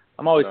opinion.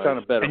 I'm always trying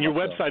to better. And your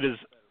myself. website is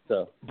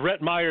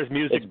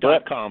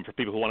BrettMyersMusic.com for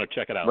people who want to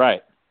check it out.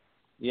 Right.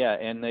 Yeah,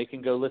 and they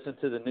can go listen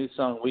to the new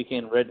song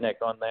Weekend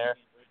Redneck on there,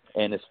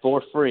 and it's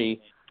for free.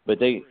 But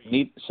they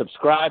need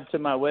subscribe to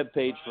my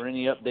webpage for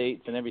any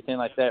updates and everything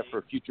like that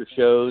for future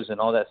shows and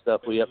all that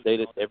stuff. We update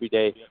it every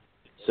day.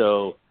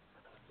 So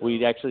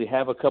we actually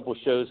have a couple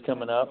shows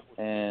coming up,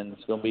 and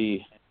it's going to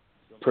be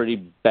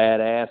pretty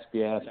badass, if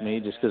you ask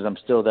me, just because I'm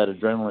still that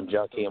adrenaline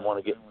junkie and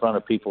want to get in front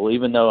of people,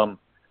 even though I'm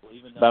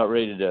about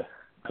ready to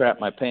crap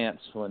my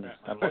pants when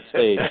I'm on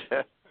stage.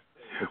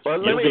 Well, I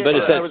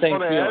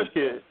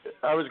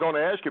was going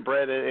to ask you,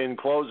 Brett, in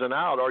closing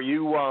out, are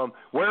you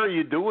where are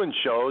you doing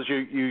shows?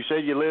 You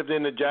said you lived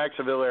in the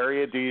Jacksonville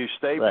area. Do you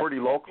stay pretty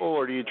local,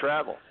 or do you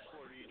travel?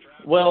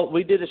 Well,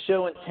 we did a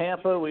show in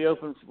Tampa. We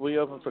opened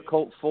for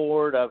Colt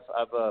Ford. I've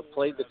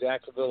played the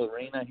Jacksonville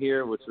Arena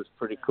here, which was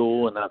pretty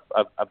cool, and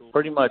I've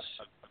pretty much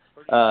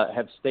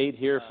have stayed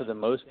here for the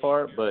most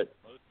part, but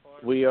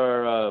we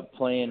are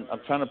playing.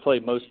 I'm trying to play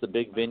most of the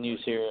big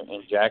venues here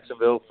in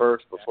Jacksonville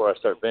first before I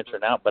start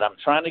venturing out. But I'm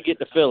trying to get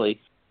to Philly.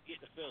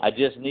 I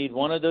just need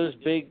one of those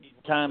big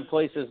time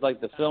places like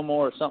the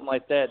Fillmore or something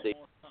like that.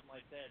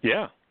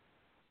 Yeah.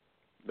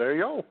 There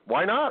you go.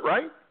 Why not,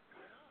 right?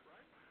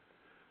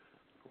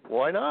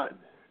 Why not?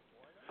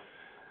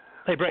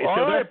 Hey, Brett,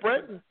 All right,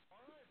 Brett.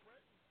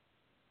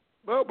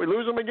 Well, we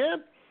lose him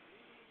again.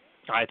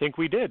 I think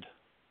we did.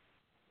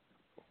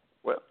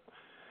 Well,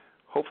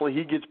 hopefully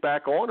he gets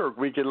back on, or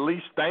we can at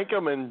least thank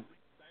him and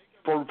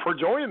for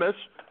joining us.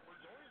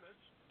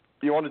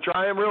 You want to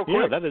try him real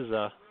quick? Yeah, that is.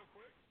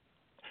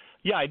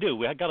 Yeah, I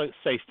do. I got to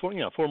say,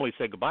 formally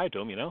say goodbye to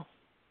him.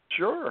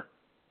 Sure.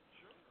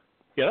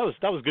 Yeah,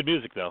 that was good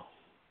music though.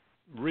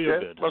 Real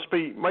good.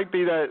 Might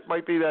be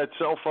that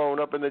cell phone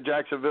up in the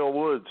Jacksonville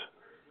woods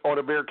on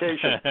a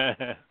vacation.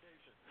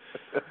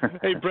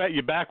 Hey, Brett,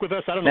 you back with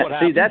us? I don't know what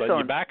happened, but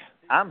you back?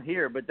 I'm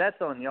here, but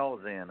that's on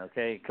y'all's end,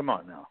 okay? Come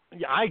on now.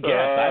 Yeah, I guess.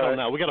 I don't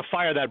know. We got to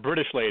fire that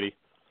British lady.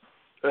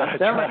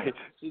 That's right.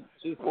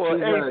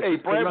 Hey,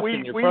 Brett,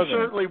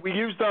 we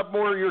used up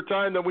more of your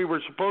time than we were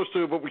supposed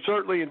to, but we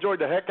certainly enjoyed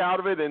the heck out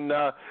of it, and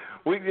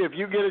if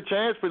you get a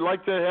chance, we'd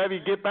like to have you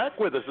get back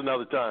with us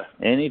another time.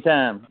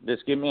 Anytime.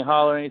 Just give me a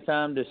holler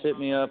anytime. Just hit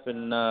me up,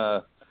 and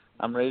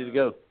I'm ready to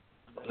go.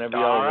 Whenever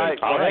y'all all right.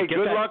 All right.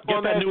 Good luck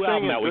on that new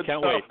album out. We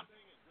can't wait.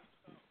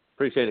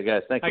 Appreciate it,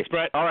 guys. Thanks,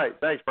 Brett. All right.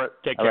 Thanks, Brett.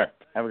 Take care. All right.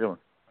 Have a good one.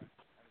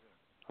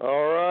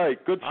 All right.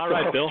 Good stuff, all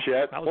right, Bill.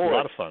 Chet. That was a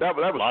lot of fun. That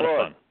was fun.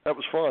 That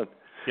was fun.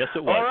 Yes,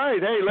 it was. All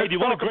right. Hey, let's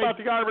talk about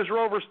the Irish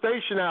Rover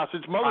Station House.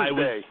 It's Mother's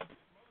Day.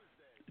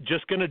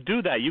 Just going to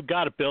do that. You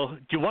got it, Bill. Do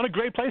you want a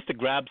great place to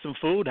grab some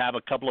food, have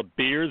a couple of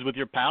beers with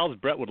your pals?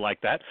 Brett would like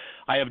that.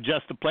 I have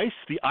just the place,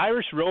 the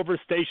Irish Rover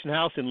Station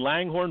House in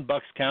Langhorne,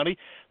 Bucks County.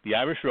 The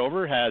Irish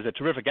Rover has a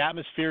terrific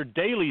atmosphere,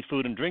 daily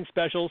food and drink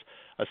specials,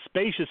 a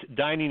spacious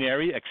dining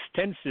area,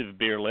 extensive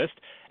beer list,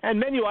 and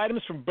menu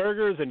items from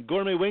burgers and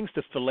gourmet wings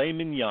to filet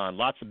mignon.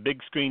 Lots of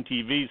big screen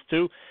TVs,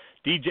 too.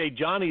 DJ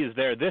Johnny is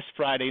there this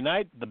Friday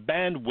night, the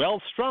band Well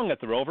Strung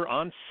at the Rover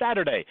on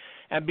Saturday.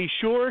 And be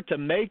sure to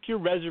make your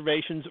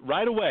reservations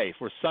right away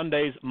for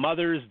Sunday's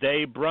Mother's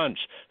Day brunch.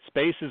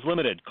 Space is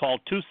limited. Call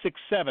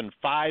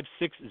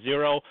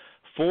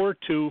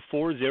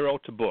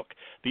 267-560-4240 to book.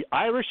 The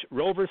Irish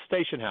Rover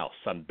Station House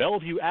on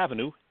Bellevue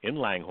Avenue in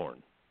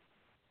Langhorne.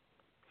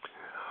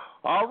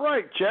 All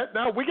right, Chet.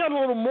 Now, we got a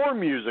little more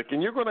music,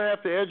 and you're going to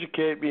have to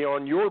educate me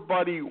on your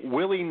buddy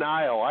Willie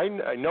Nile.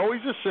 I know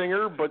he's a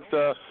singer, but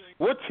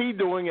what's he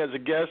doing as a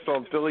guest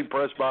on Philly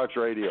Pressbox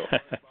Radio?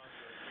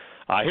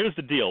 Here's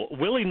the deal.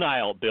 Willie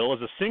Nile, Bill,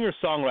 is a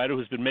singer-songwriter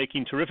who's been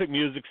making terrific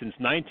music since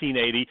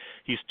 1980.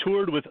 He's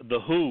toured with The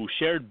Who,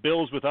 shared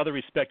bills with other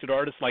respected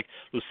artists like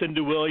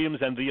Lucinda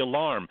Williams and The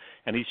Alarm,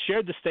 and he's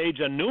shared the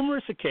stage on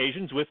numerous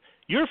occasions with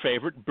your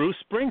favorite, Bruce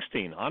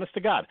Springsteen. Honest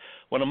to God.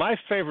 One of my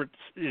favorites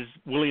is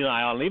Willie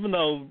Nile, and even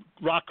though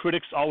rock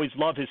critics always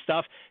love his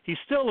stuff, he's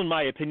still, in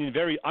my opinion,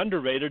 very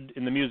underrated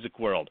in the music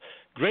world.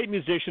 Great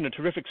musician, a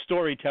terrific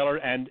storyteller,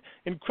 and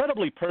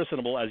incredibly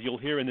personable, as you'll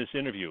hear in this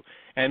interview.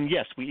 And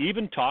yes, we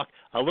even talk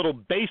a little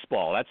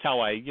baseball. That's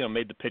how I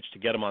made the pitch to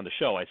get him on the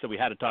show. I said we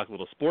had to talk a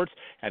little sports,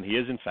 and he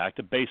is, in fact,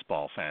 a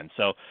baseball fan.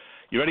 So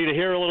you ready to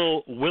hear a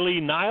little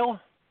Willie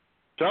Nile?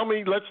 Tell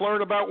me, let's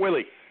learn about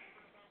Willie.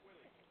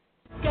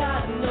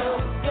 Got no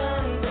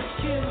gun to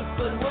shoot,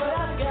 but what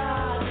I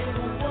got is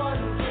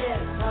one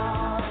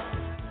guitar.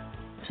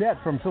 Chet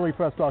from Philly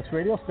Pressbox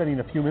Radio, spending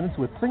a few minutes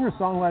with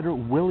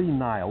singer-songwriter Willie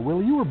Nile.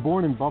 Willie, you were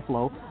born in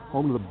Buffalo,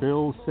 home to the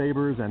Bills,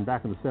 Sabres, and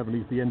back in the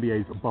 70s, the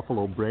NBA's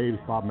Buffalo Braves,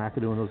 Bob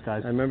McAdoo and those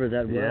guys. I remember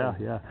that well.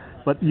 Yeah.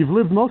 But you've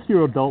lived most of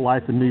your adult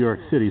life in New York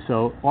City,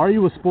 so are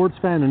you a sports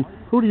fan, and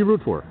who do you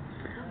root for?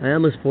 I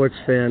am a sports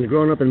fan.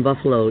 Growing up in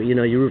Buffalo, you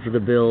root for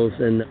the Bills,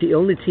 and the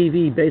only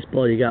TV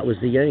baseball you got was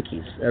the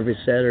Yankees. Every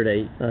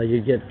Saturday,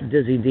 you'd get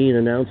Dizzy Dean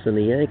announcing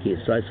the Yankees.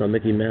 So I saw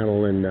Mickey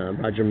Mantle and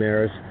Roger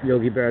Maris,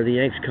 Yogi Berra, the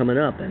Yanks coming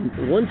up. And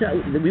one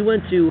time, we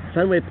went to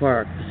Fenway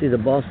Park to see the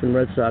Boston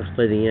Red Sox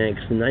play the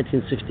Yanks in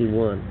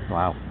 1961.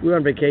 Wow. We were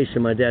on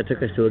vacation. My dad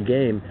took us to a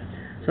game.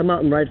 So I'm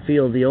out in right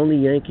field, the only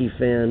Yankee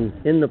fan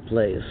in the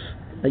place,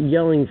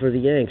 yelling for the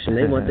Yanks, and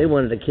they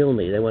wanted to kill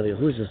me. They wanted to,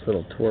 who's this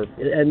little twerp?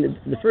 And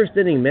the first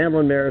inning, Mantle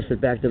and Maris hit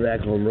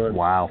back-to-back home runs.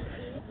 Wow.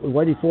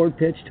 Whitey Ford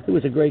pitched. It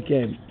was a great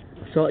game.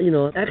 So,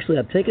 actually,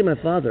 I've taken my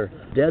father.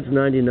 Dad's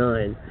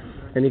 99,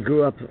 and he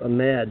grew up a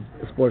mad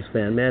sports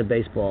fan, mad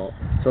baseball.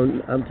 So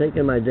I'm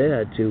taking my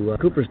dad to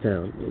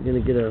Cooperstown. We're going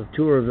to get a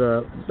tour of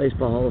the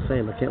Baseball Hall of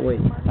Fame. I can't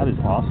wait. That is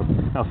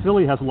awesome. Now,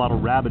 Philly has a lot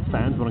of rabid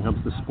fans when it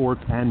comes to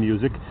sports and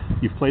music.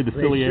 You've played the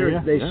Philly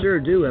area? They sure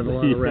do have a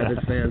lot of rabid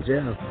fans,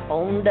 yeah.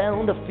 On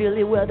down to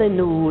Philly where they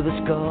know the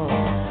score.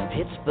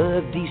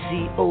 Pittsburgh,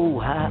 D.C.,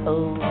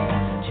 Ohio.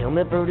 Tell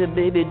me, pretty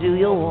baby, do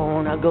you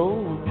want to go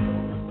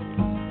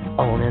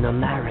on an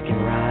American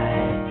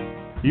ride?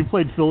 You've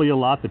played Philly a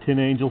lot, the Tin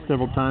Angels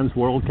several times,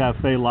 World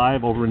Cafe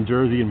Live over in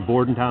Jersey and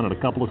Bordentown at a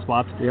couple of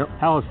spots. Yep.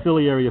 How have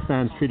Philly area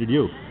fans treated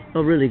you?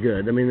 Oh, really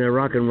good. I mean, they're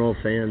rock and roll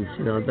fans.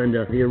 I've been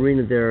to the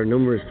arena there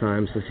numerous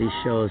times to see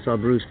shows. Saw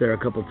Bruce there a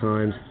couple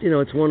times.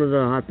 It's one of the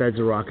hotbeds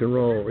of rock and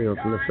roll,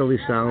 from the Philly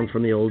sound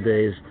from the old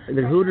days.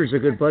 The Hooters are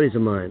good buddies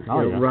of mine.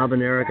 Yeah. Rob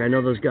and Eric, I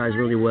know those guys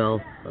really well.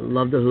 I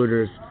love the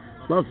Hooters.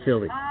 Love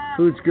Philly.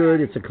 Food's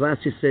good. It's a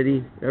classy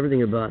city.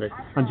 Everything about it.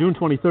 On June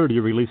 23rd,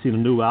 you're releasing a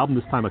new album,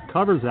 this time a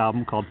covers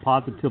album called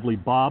Positively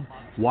Bob.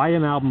 Why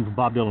an album of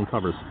Bob Dylan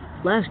covers?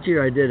 Last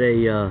year I did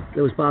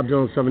it was Bob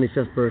Dylan's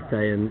 75th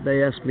birthday, and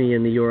they asked me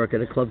in New York at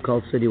a club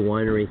called City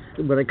Winery,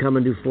 would I come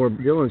and do 4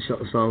 Dylan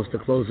songs to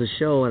close the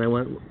show, and I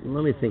went,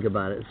 let me think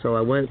about it. So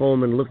I went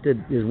home and looked at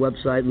his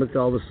website, looked at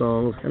all the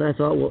songs, and I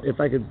thought, well, if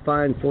I could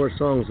find 4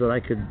 songs that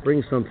I could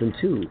bring something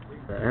to,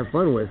 have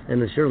fun with,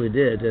 and I surely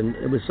did, and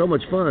it was so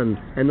much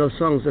fun. And those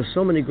songs, there's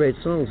so many great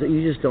songs that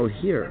you just don't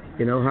hear.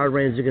 You know, Hard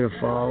Rains Are Gonna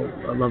Fall,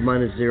 Love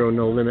Mine Is Zero,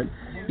 No Limit.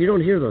 You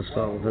don't hear those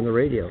songs on the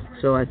radio.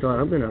 So I thought,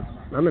 I'm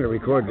gonna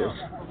record this.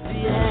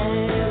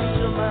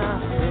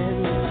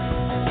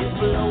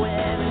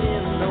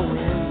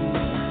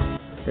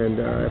 And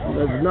if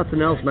there's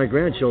nothing else, my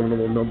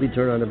grandchildren will be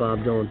turned on to Bob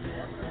Dylan.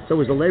 So it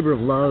was a labor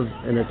of love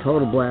and a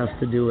total blast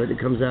to do it. It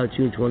comes out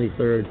June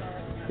 23rd.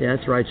 Yeah,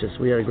 it's righteous.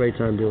 We had a great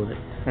time doing it.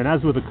 And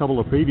as with a couple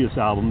of previous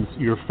albums,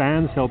 your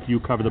fans helped you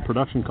cover the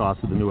production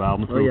costs of the new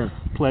album through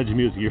Pledge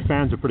Music. Your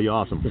fans are pretty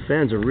awesome. The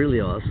fans are really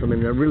awesome,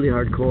 and they're really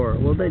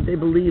hardcore. Well, they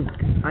believe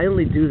I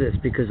only do this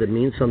because it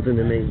means something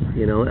to me.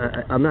 You know,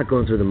 I'm not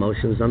going through the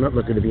motions. I'm not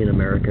looking to be an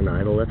American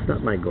Idol. That's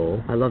not my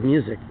goal. I love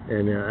music,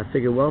 and I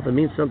figure, well, if it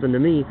means something to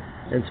me,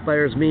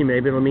 inspires me,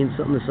 maybe it'll mean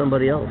something to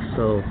somebody else.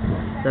 So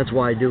that's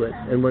why I do it.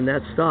 And when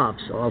that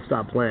stops, I'll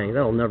stop playing.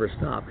 That'll never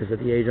stop, because at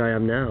the age I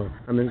am now,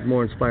 I'm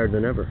more inspired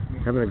than ever.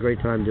 Having a great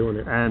time doing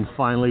it. And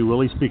finally,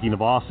 Willie, speaking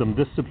of awesome,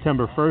 this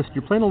September 1st,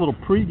 you're playing a little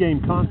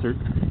pregame concert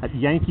at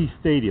Yankee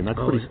Stadium. That's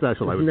pretty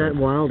special, I would say. Isn't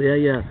that wild?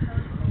 Yeah.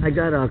 I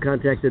got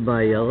contacted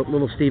by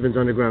Little Steven's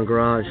Underground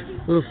Garage.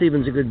 Little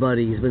Steven's a good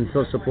buddy. He's been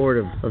so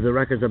supportive of the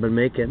records I've been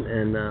making,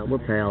 and we're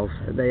pals.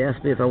 They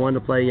asked me if I wanted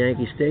to play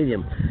Yankee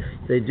Stadium.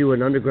 They do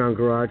an Underground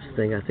Garage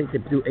thing. I think they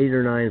do 8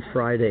 or 9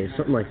 Fridays,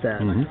 something like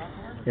that.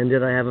 Mm-hmm. And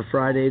did I have a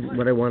Friday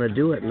when I want to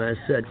do it? And I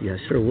said, yeah,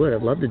 sure would.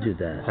 I'd love to do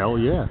that. Hell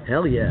yeah.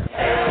 Hell yeah.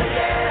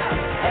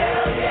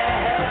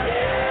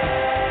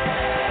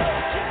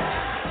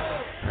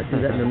 I'll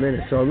do that in a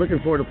minute. So I'm looking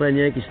forward to playing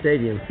Yankee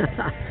Stadium.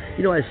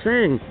 You know, I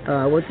sang,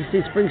 went to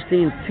see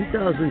Springsteen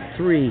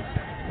 2003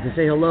 to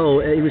say hello.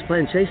 He was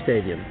playing Chase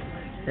Stadium,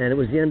 and it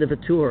was the end of a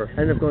tour.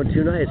 I ended up going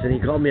 2 nights, and he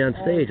called me on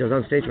stage. I was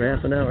on stage for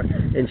half an hour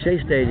in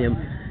Chase Stadium,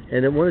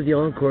 and then one of the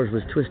encores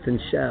was Twist and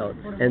Shout,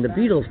 and the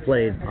Beatles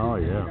played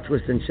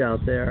Twist and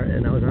Shout there,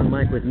 and I was on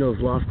mic with Nils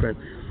Lofgren,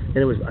 and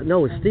it was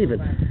Steven,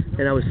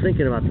 and I was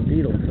thinking about the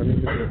Beatles. I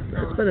mean,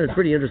 it's been a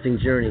pretty interesting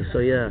journey. So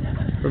yeah,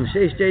 from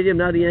Shea Stadium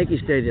now to Yankee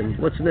Stadium.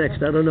 What's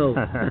next? I don't know.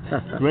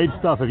 Great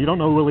stuff. If you don't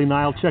know Willie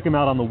Nile, check him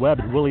out on the web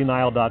at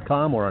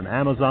willienile.com or on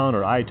Amazon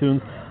or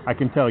iTunes. I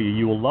can tell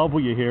you will love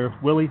what you hear.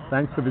 Willie,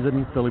 thanks for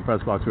visiting Philly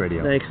Pressbox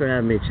Radio. Thanks for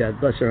having me, Chet.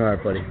 Bless your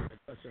heart, buddy.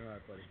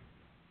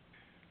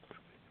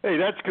 Hey,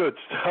 that's good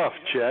stuff,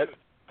 Chet.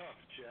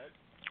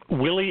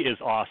 Willie is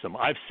awesome.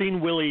 I've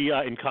seen Willie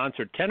in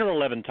concert 10 or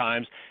 11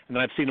 times, and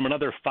then I've seen him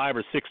another 5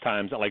 or 6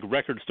 times at like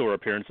record store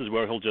appearances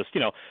where he'll just,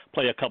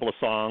 play a couple of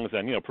songs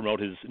and, promote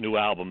his new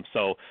album.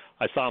 So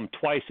I saw him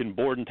twice in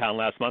Bordentown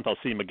last month. I'll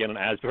see him again in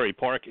Asbury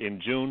Park in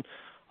June.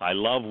 I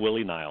love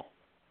Willie Nile.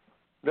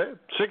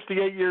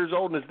 68 years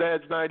old and his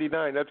dad's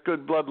 99. That's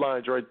good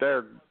bloodlines right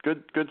there.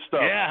 Good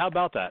stuff. Yeah, how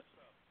about that?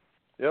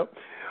 Yep.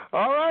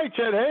 All right,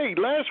 Chet. Hey,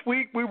 last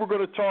week we were going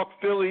to talk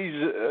Phillies.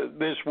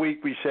 This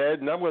week we said,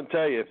 and I'm going to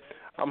tell you,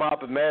 I'm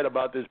hopping mad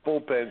about this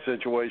bullpen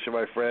situation,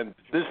 my friend.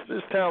 This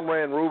town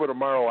ran Ruben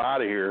Amaro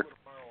out of here,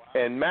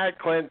 and Matt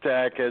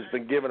Klentak has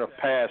been given a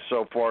pass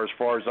so far as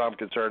I'm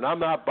concerned. I'm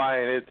not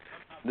buying it.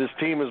 This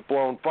team has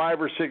blown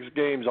 5 or 6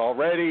 games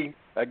already.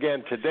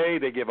 Again, today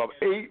they give up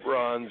 8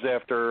 runs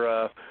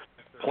after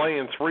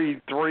playing 3-3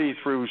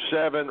 through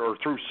 7 or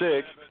through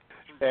 6,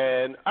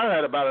 and I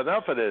had about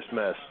enough of this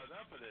mess.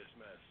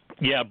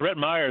 Yeah, Brett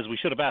Myers, we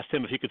should have asked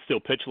him if he could still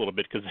pitch a little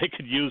bit because they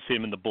could use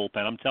him in the bullpen.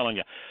 I'm telling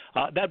you,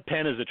 that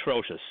pen is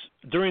atrocious.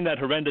 During that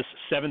horrendous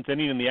 7th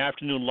inning in the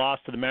afternoon loss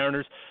to the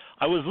Mariners,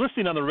 I was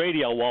listening on the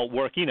radio while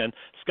working, and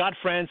Scott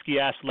Fransky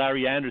asked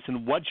Larry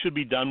Anderson what should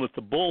be done with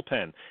the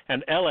bullpen.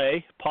 And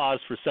L.A.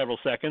 paused for several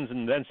seconds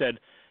and then said,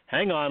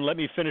 hang on, let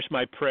me finish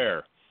my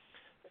prayer.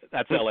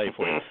 That's L.A.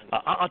 for you.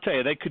 I'll tell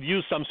you, they could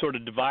use some sort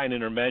of divine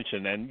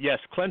intervention. And, yes,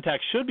 Klentak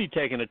should be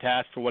taken to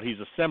task for what he's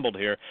assembled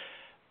here.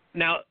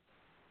 Now,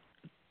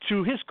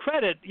 to his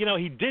credit,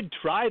 he did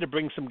try to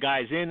bring some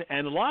guys in,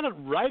 and a lot of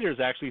writers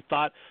actually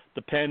thought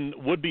the pen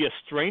would be a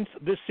strength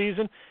this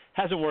season.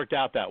 Hasn't worked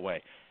out that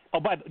way. Oh,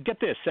 but get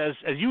this, as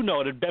you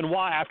noted,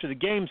 Benoit after the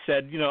game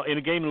said, in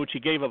a game in which he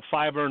gave up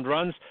 5 earned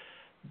runs,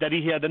 that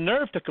he had the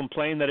nerve to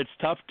complain that it's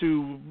tough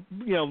to,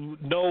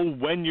 know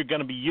when you're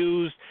going to be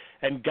used,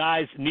 and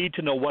guys need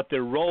to know what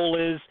their role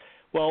is.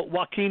 Well,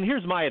 Joaquin,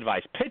 here's my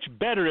advice. Pitch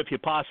better if you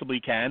possibly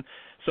can,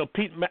 so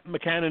Pete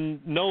McCannon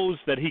knows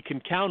that he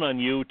can count on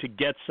you to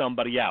get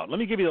somebody out. Let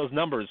me give you those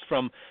numbers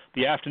from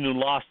the afternoon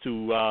loss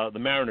to the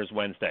Mariners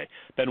Wednesday.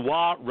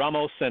 Benoit,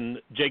 Ramos, and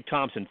Jake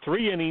Thompson,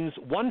 3 innings,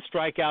 1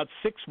 strikeout,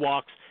 6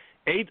 walks,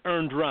 8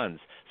 earned runs,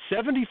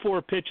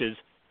 74 pitches,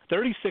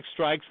 36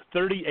 strikes,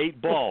 38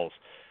 balls.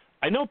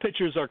 I know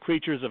pitchers are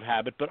creatures of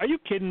habit, but are you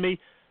kidding me?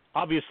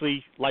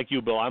 Obviously, like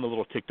you, Bill, I'm a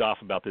little ticked off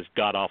about this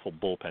god-awful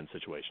bullpen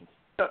situation.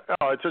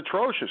 Oh, it's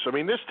atrocious. I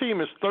mean, this team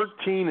is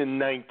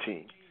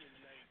 13-19.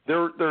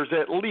 there's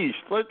at least,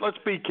 let's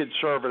be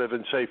conservative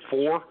and say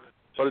 4,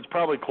 but it's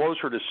probably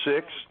closer to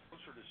 6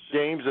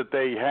 games that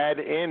they had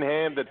in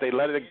hand that they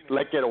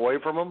let get away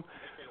from them.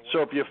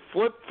 So if you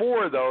flip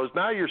 4 of those,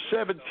 now you're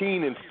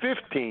 17 and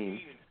 15,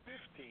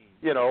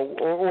 you know,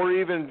 or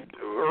even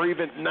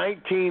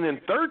 19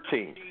 and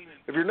 13.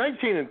 If you're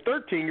 19 and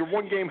 13, you're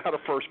 1 game out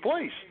of first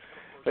place.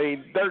 I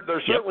mean,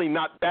 they're certainly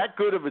not that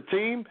good of a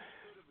team,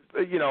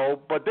 you know,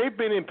 but they've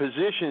been in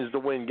positions to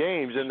win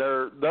games, and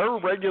their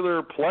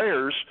regular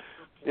players,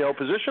 you know,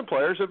 position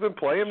players have been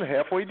playing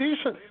halfway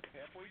decent.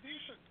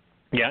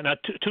 Yeah. Now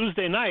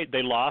Tuesday night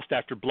they lost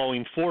after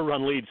blowing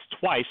 4-run leads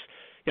twice.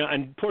 You know,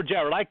 and poor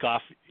Jared Eichhoff,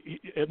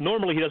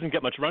 normally he doesn't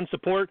get much run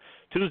support.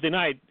 Tuesday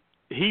night,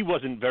 he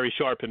wasn't very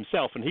sharp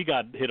himself, and he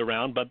got hit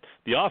around, but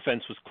the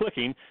offense was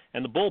clicking,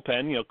 and the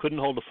bullpen, you know, couldn't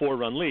hold a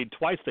 4-run lead.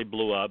 Twice they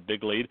blew a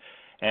big lead.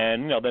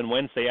 And, you know, then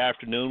Wednesday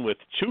afternoon with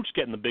Chooch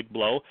getting the big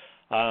blow,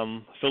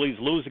 Phillies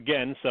lose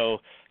again. So,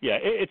 yeah,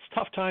 it's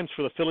tough times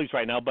for the Phillies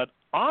right now. But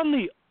on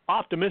the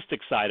optimistic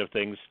side of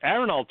things,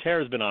 Aaron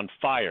Altair's been on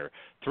fire.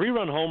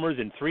 3-run homers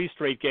in 3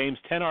 straight games,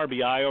 10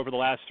 RBI over the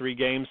last 3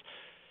 games.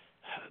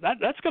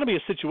 That's going to be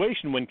a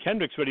situation when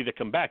Kendrick's ready to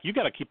come back. You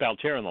got to keep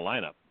Altair in the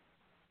lineup.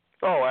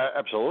 Oh,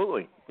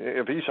 absolutely.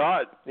 If he's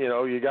hot, you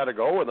know, you got to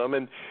go with him.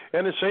 And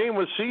the same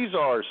with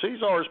Cesar.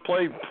 Cesar's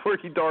played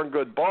pretty darn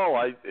good ball.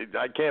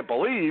 I can't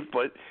believe,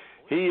 but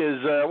he is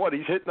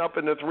he's hitting up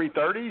in the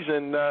 330s,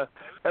 and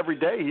every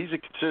day he's a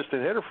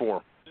consistent hitter for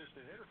him.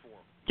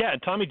 Yeah,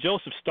 and Tommy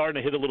Joseph's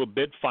starting to hit a little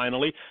bit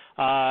finally.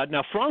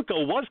 Now,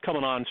 Franco was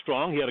coming on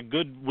strong. He had a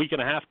good week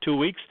and a half, 2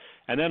 weeks,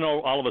 and then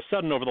all of a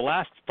sudden over the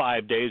last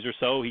 5 days or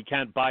so, he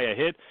can't buy a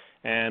hit,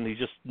 and he's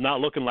just not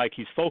looking like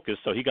he's focused,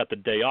 so he got the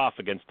day off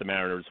against the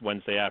Mariners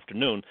Wednesday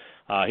afternoon.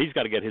 He's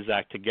got to get his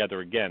act together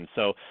again.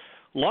 So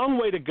long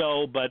way to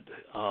go, but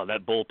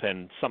that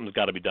bullpen, something's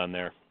got to be done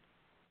there.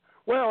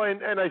 Well,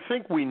 and I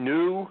think we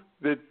knew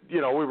that, you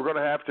know, we were going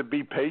to have to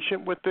be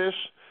patient with this,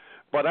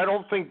 but I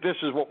don't think this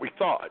is what we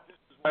thought.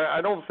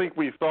 I don't think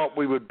we thought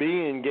we would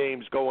be in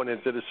games going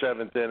into the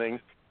 7th inning,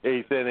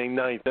 8th inning,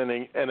 9th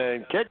inning, and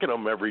then kicking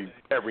them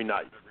every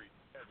night.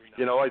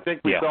 You know, I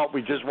think we thought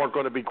we just weren't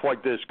going to be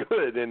quite this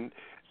good, and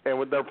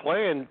when they're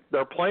playing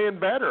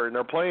better and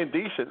they're playing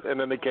decent, and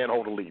then they can't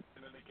hold a lead.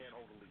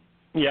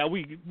 Yeah,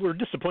 we were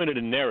disappointed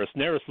in Neris.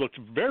 Neris looked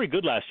very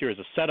good last year as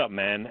a setup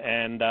man,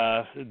 and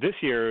this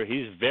year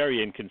he's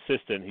very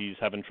inconsistent. He's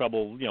having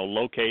trouble, you know,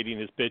 locating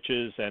his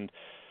pitches and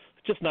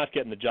just not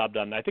getting the job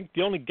done. I think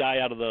the only guy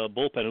out of the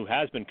bullpen who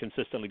has been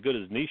consistently good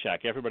is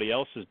Nishak. Everybody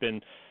else has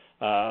been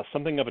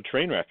something of a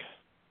train wreck.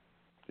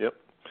 Yep.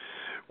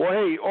 Well,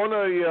 hey,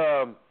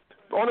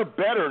 on a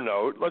better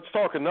note, let's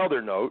talk another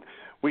note.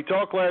 We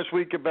talked last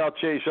week about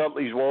Chase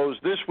Utley's woes.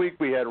 This week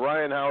we had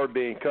Ryan Howard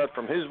being cut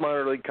from his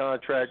minor league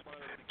contract.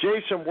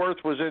 Jason Worth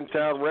was in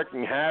town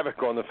wreaking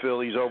havoc on the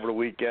Phillies over the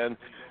weekend.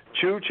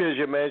 Chooch, as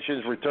you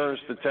mentioned, returns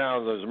to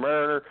town as a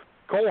Mariner.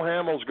 Cole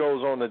Hamels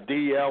goes on the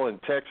DL in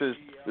Texas.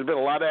 There's been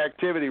a lot of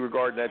activity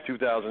regarding that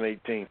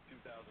 2018.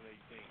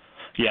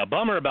 Yeah,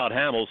 bummer about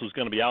Hamels, who's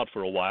going to be out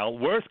for a while.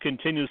 Worth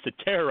continues to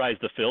terrorize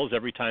the Phils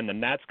every time the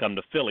Nats come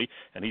to Philly,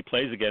 and he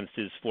plays against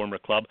his former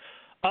club.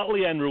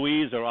 Utley and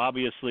Ruiz are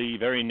obviously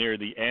very near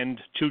the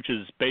end.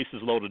 Chooch's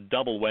bases-loaded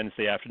double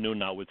Wednesday afternoon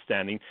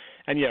notwithstanding.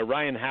 And, yeah,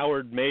 Ryan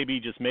Howard maybe,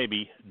 just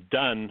maybe,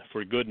 done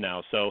for good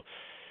now. So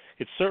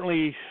it's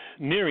certainly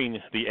nearing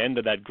the end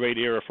of that great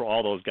era for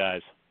all those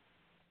guys.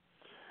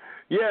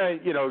 Yeah,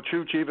 you know,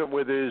 Chooch, even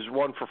with his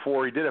 1 for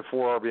 4, he did have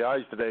 4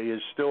 RBIs today,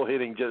 is still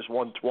hitting just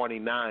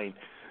 129.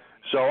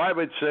 So I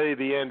would say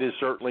the end is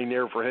certainly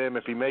near for him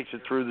if he makes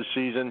it through the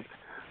season.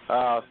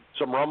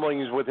 Some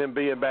rumblings with him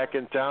being back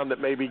in town that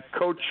maybe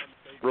Coach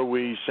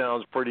Ruiz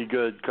sounds pretty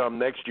good come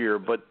next year,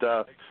 but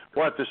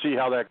we'll have to see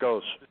how that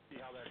goes.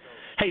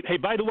 Hey,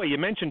 by the way, you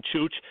mentioned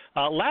Chooch.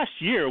 Last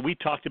year we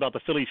talked about the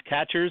Phillies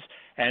catchers,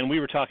 and we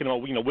were talking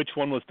about, you know, which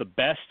one was the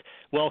best.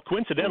 Well,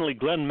 coincidentally,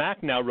 Glenn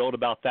Macnow wrote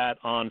about that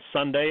on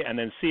Sunday, and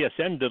then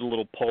CSN did a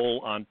little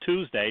poll on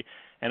Tuesday.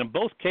 And in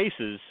both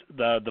cases,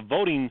 the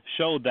voting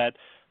showed that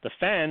the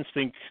fans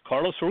think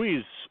Carlos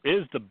Ruiz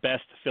is the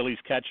best Phillies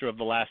catcher of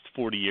the last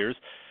 40 years.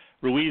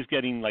 Ruiz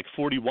getting like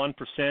 41%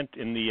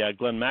 in the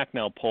Glenn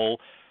Macnow poll.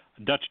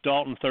 Dutch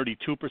Dalton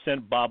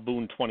 32%, Bob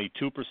Boone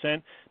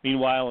 22%.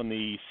 Meanwhile, in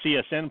the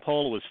CSN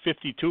poll, it was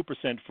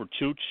 52% for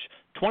Chooch,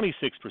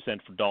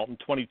 26% for Dalton,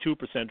 22%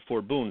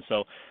 for Boone.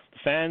 So the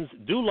fans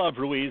do love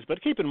Ruiz,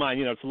 but keep in mind,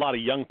 you know, it's a lot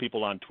of young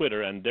people on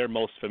Twitter, and they're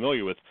most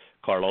familiar with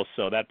Carlos,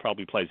 so that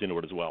probably plays into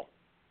it as well.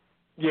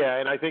 Yeah,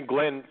 and I think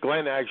Glenn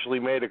actually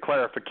made a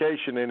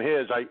clarification in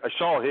his. I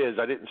saw his.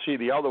 I didn't see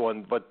the other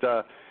one, but,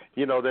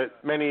 you know,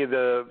 that many of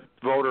the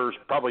voters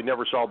probably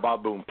never saw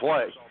Bob Boone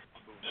play.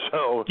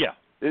 So yeah.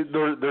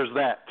 There's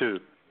that, too.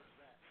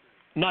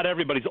 Not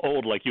everybody's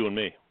old like you and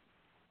me.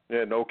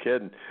 Yeah, no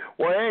kidding.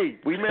 Well, hey,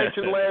 we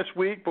mentioned last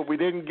week, but we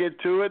didn't get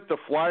to it. The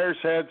Flyers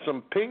had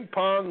some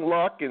ping-pong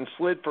luck and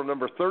slid from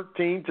number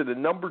 13 to the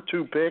number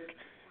 2 pick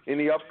in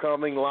the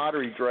upcoming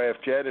lottery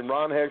draft, Chet. And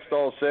Ron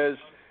Hextall says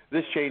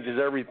this changes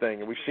everything.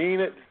 And we've seen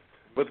it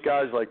with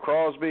guys like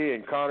Crosby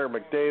and Connor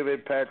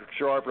McDavid, Patrick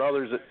Sharp, and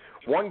others, that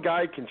one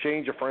guy can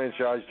change a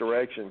franchise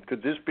direction.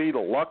 Could this be the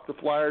luck the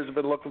Flyers have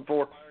been looking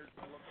for?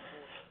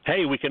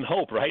 Hey, we can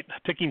hope, right?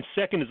 Picking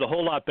second is a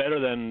whole lot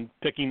better than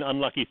picking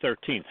unlucky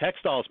 13th.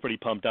 Hextall's pretty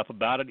pumped up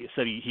about it. He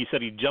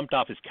said he jumped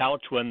off his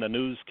couch when the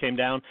news came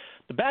down.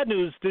 The bad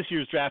news, this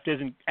year's draft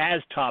isn't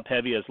as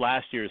top-heavy as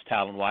last year's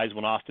talent-wise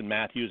when Austin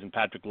Matthews and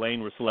Patrick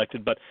Lane were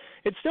selected, but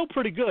it's still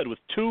pretty good with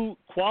two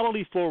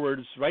quality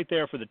forwards right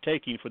there for the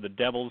taking for the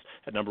Devils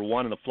at number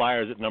 1 and the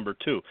Flyers at number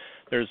 2.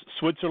 There's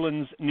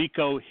Switzerland's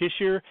Nico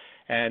Hischier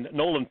and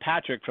Nolan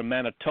Patrick from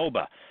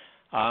Manitoba.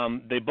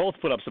 They both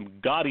put up some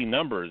gaudy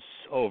numbers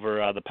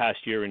over the past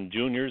year in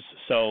juniors,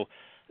 so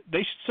they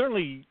should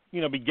certainly,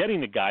 be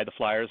getting the guy, the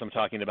Flyers I'm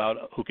talking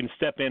about, who can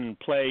step in and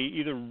play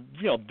either,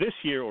 this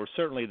year or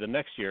certainly the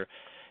next year.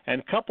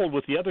 And coupled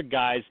with the other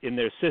guys in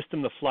their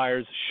system, the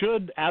Flyers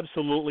should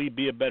absolutely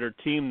be a better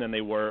team than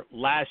they were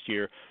last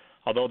year,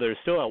 although there's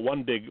still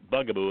one big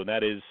bugaboo, and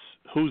that is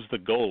who's the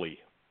goalie.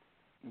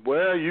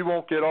 Well, you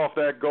won't get off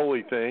that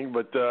goalie thing,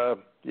 but,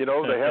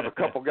 they have a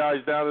couple guys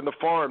down in the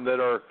farm that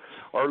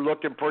are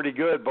looking pretty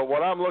good. But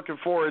what I'm looking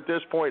for at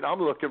this point, I'm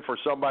looking for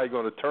somebody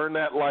going to turn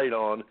that light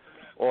on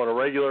a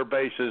regular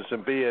basis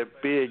and be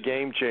a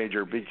game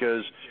changer,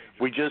 because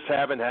we just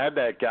haven't had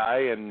that guy.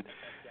 And,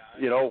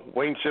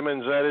 Wayne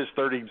Simmons had his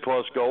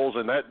 30-plus goals,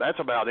 and that's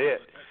about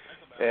it.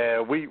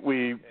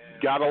 We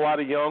got a lot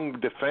of young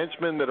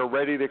defensemen that are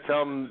ready to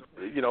come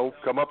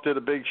up to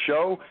the big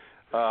show.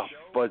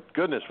 But,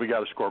 goodness, we got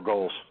to score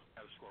goals.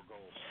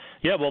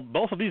 Yeah, well,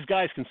 both of these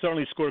guys can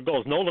certainly score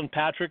goals. Nolan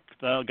Patrick,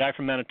 the guy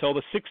from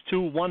Manitoba,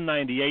 6'2",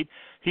 198.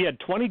 He had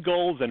 20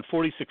 goals and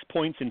 46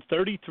 points in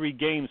 33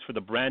 games for the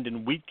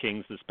Brandon Wheat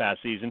Kings this past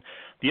season.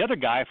 The other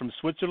guy from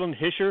Switzerland,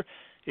 Hischier,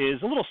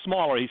 is a little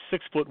smaller. He's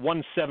 6',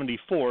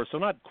 174, so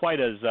not quite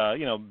as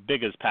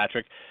big as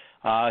Patrick.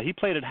 He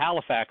played at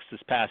Halifax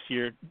this past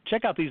year.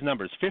 Check out these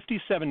numbers: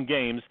 57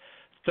 games,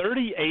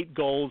 38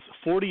 goals,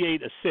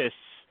 48 assists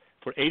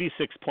for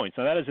 86 points.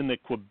 Now that is in the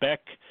Quebec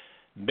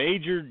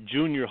Major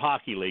Junior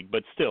Hockey League,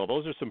 but still,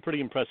 those are some pretty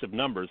impressive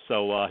numbers.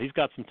 So he's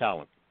got some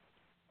talent.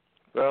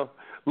 Well,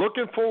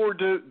 looking forward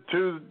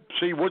to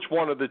see which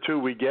one of the two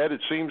we get.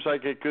 It seems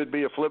like it could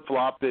be a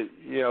flip-flop that,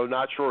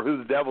 not sure who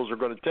the Devils are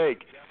going to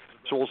take.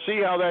 So we'll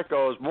see how that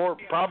goes.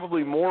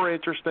 Probably more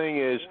interesting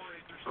is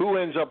who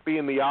ends up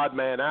being the odd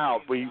man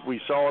out.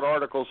 We saw an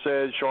article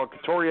said Sean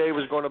Couturier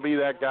was going to be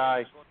that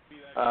guy.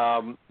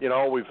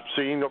 We've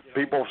seen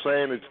people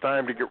saying it's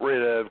time to get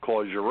rid of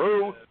Claude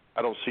Giroux.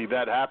 I don't see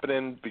that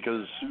happening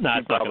because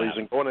he probably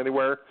isn't going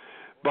anywhere.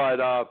 But,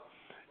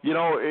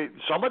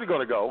 somebody's going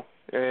to go,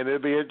 and it'll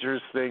be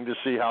interesting to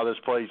see how this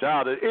plays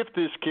out, if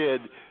this kid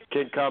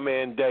can come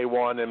in day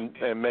one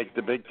and make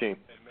the big team.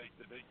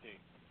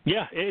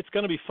 Yeah, it's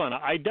going to be fun.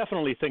 I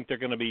definitely think they're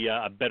going to be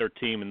a better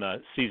team in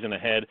the season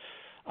ahead.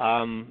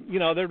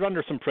 They're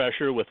under some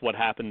pressure with what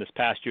happened this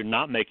past year,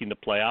 not making the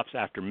playoffs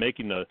after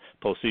making the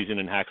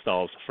postseason in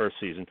Hackstall's first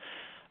season.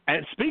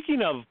 And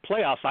speaking of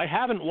playoffs, I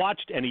haven't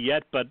watched any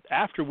yet, but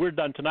after we're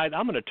done tonight,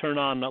 I'm going to turn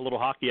on a little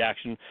hockey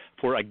action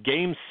for a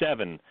Game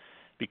 7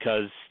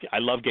 because I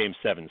love Game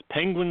 7s.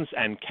 Penguins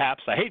and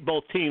Caps. I hate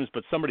both teams,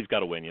 but somebody's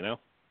got to win,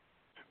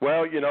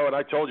 Well, and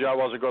I told you I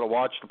wasn't going to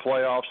watch the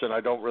playoffs, and I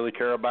don't really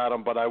care about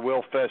them, but I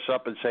will fess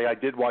up and say I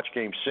did watch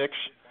Game 6.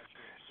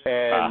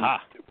 And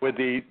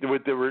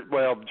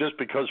just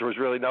because there was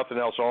really nothing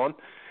else on,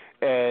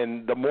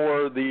 and the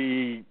more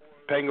the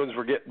Penguins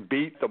were getting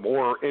beat, the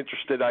more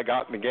interested I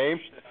got in the game.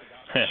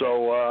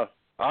 So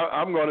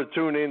I'm going to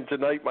tune in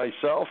tonight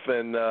myself,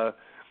 and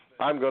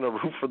I'm going to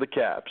root for the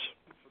Caps.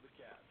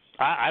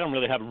 I don't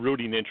really have a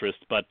rooting interest,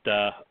 but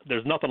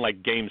there's nothing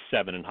like Game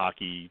 7 in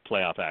hockey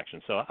playoff action,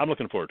 so I'm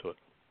looking forward to it.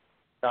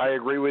 I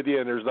agree with you,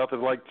 and there's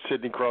nothing like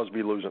Sidney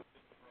Crosby losing.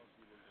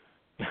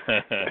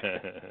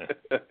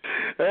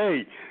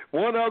 Hey,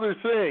 one other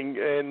thing,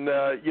 and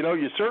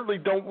you certainly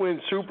don't win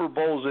Super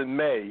Bowls in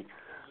May,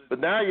 but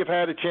now you've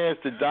had a chance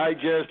to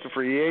digest the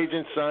free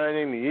agent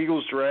signing, the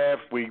Eagles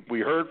draft. We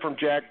heard from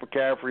Jack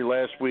McCaffrey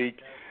last week,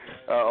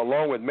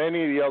 along with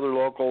many of the other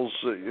locals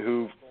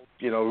who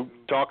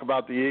talk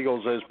about the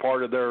Eagles as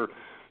part of their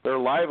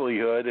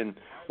livelihood. And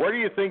where do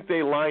you think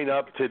they line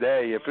up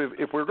today?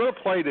 If we're going to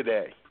play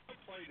today,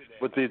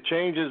 with the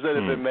changes that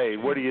have been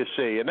made, what do you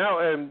see? And now,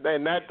 and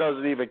that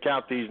doesn't even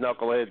count these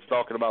knuckleheads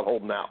talking about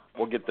holding out.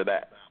 We'll get to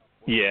that.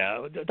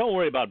 Yeah, don't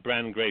worry about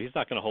Brandon Graham. He's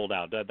not going to hold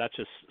out. That's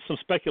just some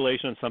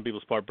speculation on some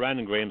people's part.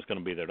 Brandon Graham's going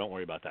to be there. Don't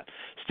worry about that.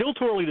 Still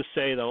too early to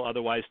say, though,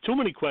 otherwise. Too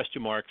many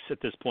question marks at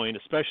this point,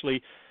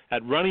 especially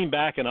at running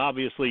back and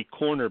obviously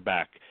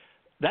cornerback.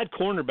 That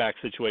cornerback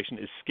situation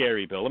is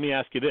scary, Bill. Let me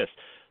ask you this.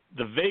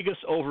 The Vegas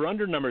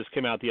over-under numbers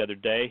came out the other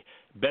day,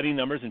 betting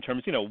numbers in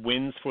terms,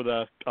 wins for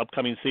the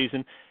upcoming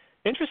season.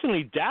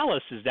 Interestingly,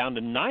 Dallas is down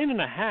to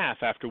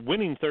 9.5 after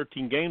winning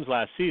 13 games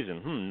last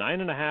season.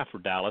 9.5 for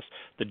Dallas.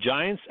 The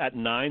Giants at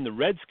 9, the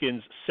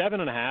Redskins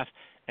 7.5,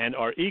 and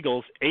our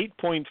Eagles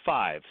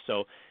 8.5.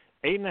 So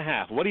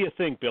 8.5. What do you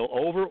think, Bill?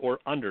 Over or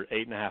under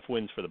 8.5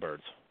 wins for the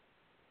Birds?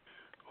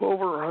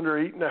 Over or under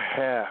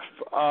 8.5.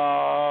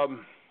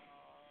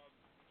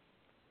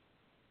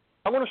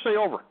 I'm going to say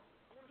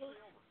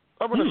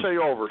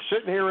over.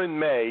 Sitting here in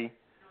May,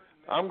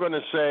 I'm going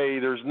to say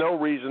there's no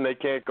reason they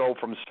can't go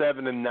from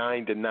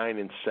 7-9 to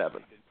 9-7.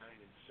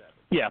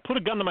 Yeah, put a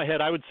gun to my head,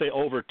 I would say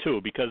over,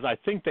 too, because I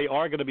think they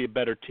are going to be a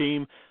better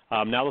team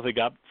now that they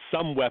got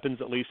some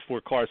weapons, at least for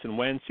Carson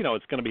Wentz. You know,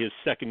 it's going to be his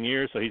second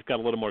year, so he's got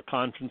a little more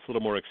confidence, a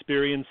little more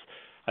experience.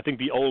 I think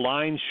the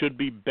O-line should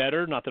be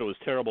better. Not that it was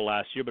terrible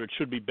last year, but it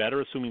should be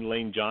better, assuming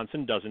Lane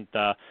Johnson doesn't,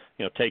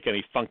 take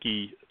any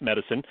funky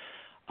medicine.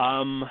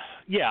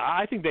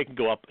 I think they can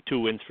go up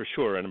 2 wins for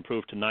sure and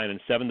improve to 9-7.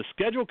 The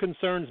schedule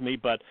concerns me,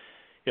 but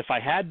if I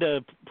had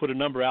to put a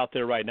number out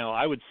there right now,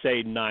 I would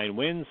say 9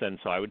 wins, and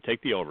so I would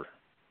take the over.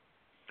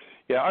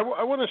 Yeah,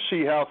 I want to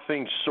see how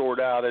things sort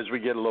out as we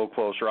get a little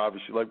closer.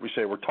 Obviously, like we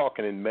say, we're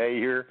talking in May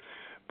here,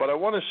 but I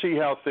want to see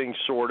how things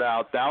sort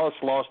out. Dallas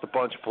lost a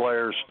bunch of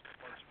players.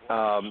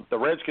 The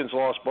Redskins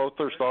lost both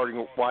their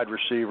starting wide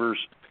receivers.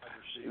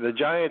 The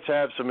Giants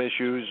have some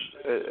issues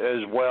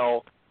as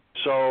well.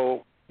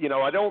 So,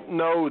 I don't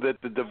know that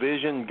the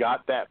division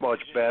got that much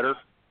better.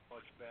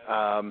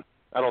 I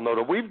don't know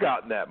that we've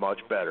gotten that much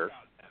better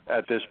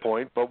at this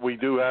point, but we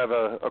do have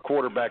a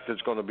quarterback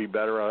that's going to be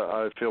better,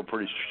 I feel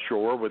pretty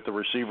sure, with the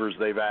receivers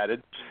they've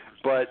added.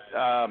 But,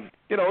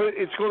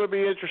 it's going to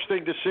be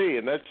interesting to see,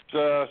 and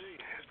that's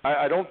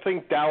I don't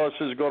think Dallas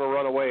is going to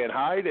run away and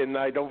hide, and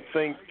I don't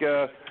think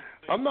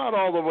I'm not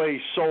all the way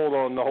sold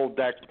on the whole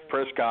Dak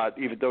Prescott,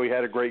 even though he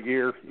had a great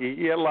year.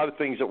 He had a lot of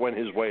things that went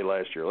his way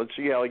last year. Let's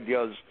see how he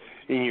does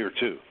in year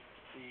 2.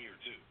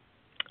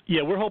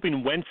 Yeah, we're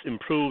hoping Wentz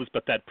improves,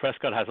 but that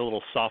Prescott has a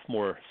little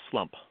sophomore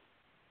slump.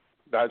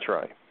 That's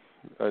right.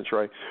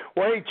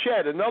 Well, hey,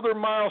 Chet, another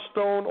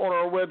milestone on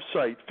our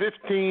website,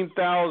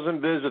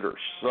 15,000 visitors.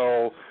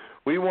 So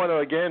we want to,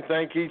 again,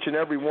 thank each and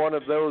every one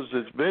of those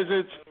that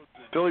visits.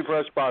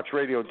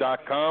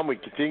 PhillyPressboxRadio.com. We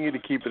continue to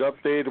keep it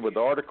updated with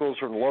articles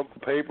from the local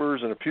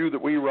papers and a few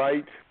that we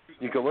write.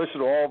 You can listen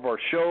to all of our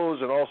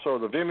shows and also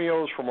the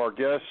Vimeos from our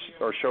guests,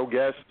 our show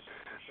guests,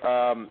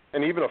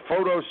 and even a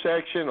photo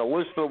section, a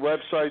list of the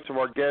websites of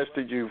our guests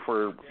that you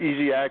for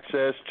easy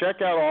access.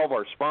 Check out all of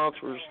our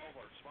sponsors,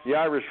 the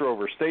Irish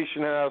Rover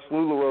Station House,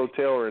 LuLaRoe,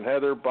 Taylor and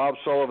Heather, Bob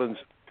Sullivan's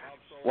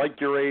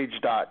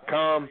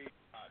LikeYourAge.com.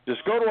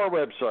 Just go to our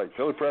website,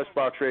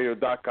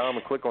 PhillyPressboxRadio.com,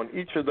 and click on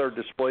each of their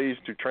displays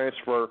to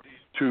transfer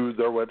to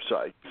their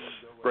website.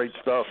 Great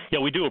stuff. Yeah,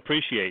 we do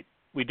appreciate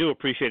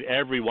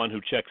everyone who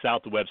checks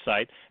out the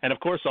website, and, of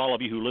course, all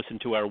of you who listen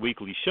to our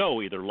weekly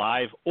show, either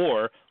live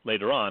or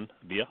later on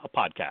via a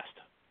podcast.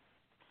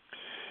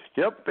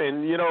 Yep,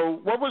 and,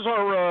 what was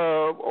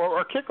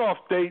our kickoff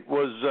date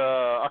was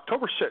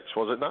October 6th,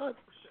 was it not?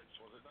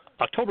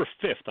 October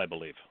 5th, I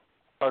believe.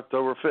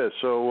 October 5th.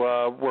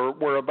 So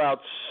we're about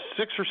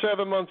 6 or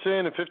 7 months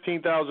in and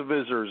 15,000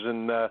 visitors,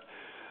 and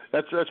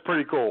that's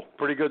pretty cool.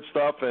 Pretty good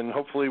stuff, and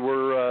hopefully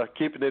we're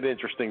keeping it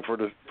interesting for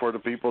the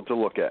people to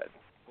look at.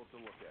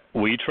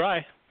 We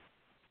try.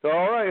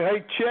 All right.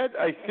 Hey, Chet,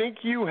 I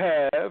think you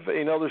have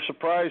another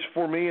surprise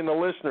for me and the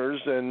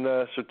listeners,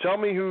 and so tell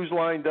me who's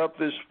lined up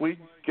this week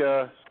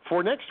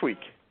for next week.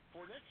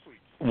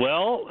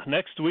 Well,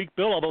 next week,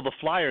 Bill, although the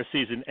Flyer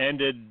season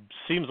ended,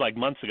 seems like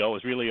months ago, it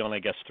was really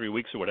only, 3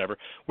 weeks or whatever,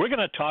 we're going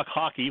to talk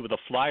hockey with a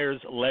Flyers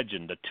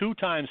legend, a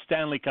 2-time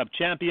Stanley Cup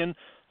champion,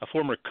 a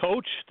former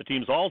coach, the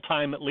team's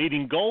all-time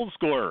leading goal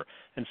scorer,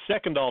 and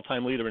second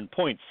all-time leader in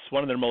points,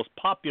 one of their most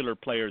popular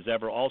players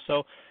ever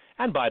also,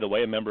 and, by the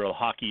way, a member of the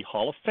Hockey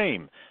Hall of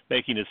Fame,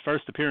 making his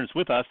first appearance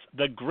with us,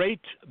 the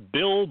great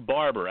Bill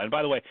Barber. And,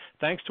 by the way,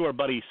 thanks to our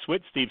buddy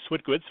Steve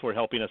Switgwitz, for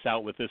helping us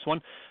out with this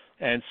one.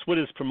 And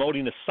Swit is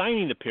promoting a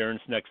signing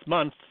appearance next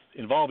month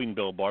involving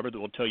Bill Barber that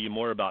we'll tell you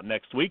more about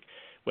next week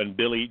when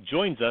Billy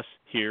joins us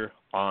here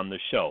on the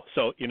show.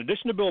 So in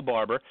addition to Bill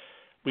Barber,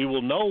 we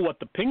will know what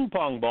the ping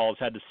pong balls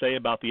had to say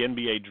about the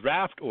NBA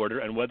draft order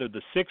and whether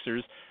the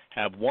Sixers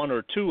have 1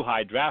 or 2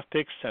 high draft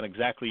picks and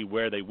exactly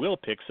where they will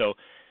pick. So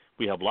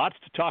we have lots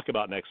to talk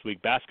about next week,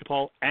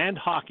 basketball and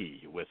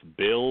hockey with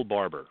Bill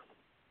Barber.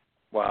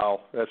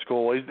 Wow, that's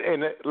cool.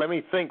 And let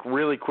me think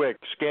really quick,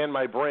 scan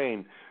my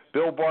brain.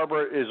 Bill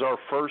Barber is our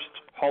first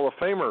Hall of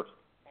Famer,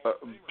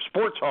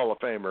 sports Hall of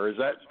Famer. Is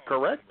that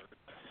correct?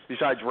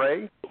 Besides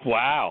Ray?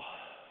 Wow.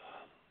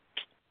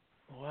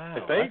 I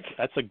think.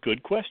 That's a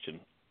good question.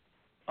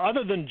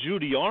 Other than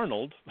Judy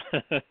Arnold.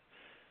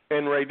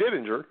 And Ray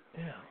Didinger.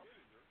 Yeah.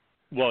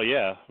 Well,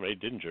 yeah, Ray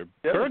Didinger.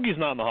 Yep. Bergie's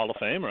not in the Hall of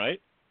Fame,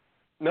 right?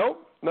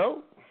 Nope.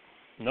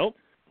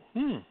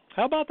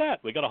 How about that?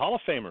 We got a Hall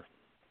of Famer.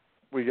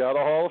 We got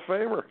a Hall of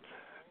Famer.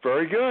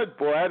 Very good.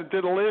 We'll add it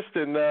to the list,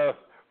 and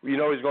he's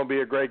going to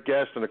be a great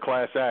guest and a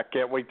class act.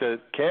 Can't wait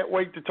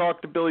to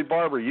talk to Billy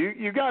Barber.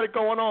 You got it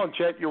going on,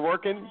 Chet. You're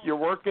working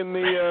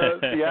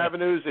the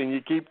avenues, and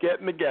you keep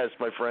getting the guests,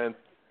 my friend.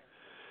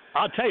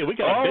 I'll tell you, we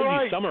got a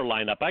busy summer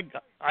lineup.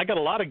 I got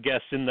a lot of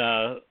guests in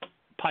the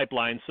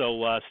pipeline,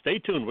 so stay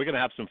tuned. We're going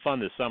to have some fun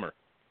this summer.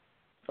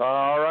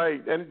 All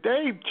right. And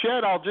Dave,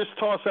 Chet, I'll just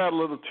toss out a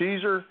little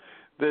teaser.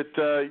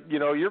 that,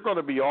 you're going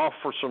to be off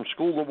for some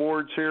school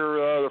awards here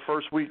the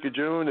first week of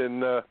June,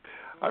 and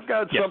I've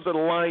got something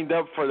lined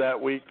up for that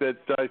week that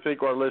I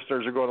think our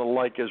listeners are going to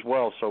like as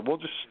well. So we'll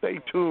just stay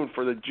tuned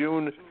for the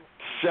June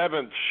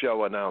 7th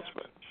show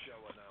announcement.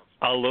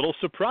 A little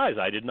surprise.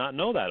 I did not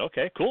know that.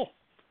 Okay, cool.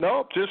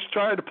 No, just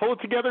trying to pull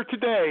it together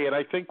today, and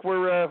I think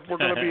we're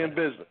going to be in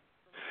business.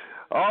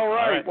 All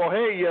right. Well,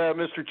 hey,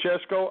 Mr.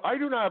 Chesko, I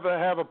do not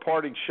have a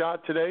parting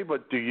shot today,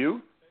 but do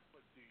you?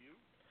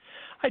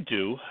 I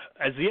do.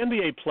 As the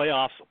NBA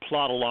playoffs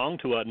plod along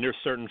to a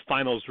near-certain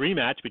finals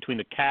rematch between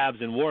the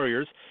Cavs and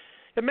Warriors,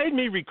 it made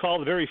me recall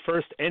the very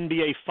first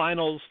NBA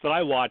Finals that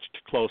I watched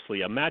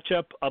closely, a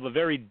matchup of a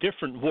very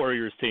different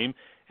Warriors team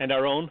and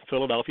our own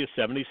Philadelphia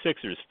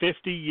 76ers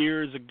 50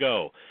 years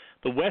ago.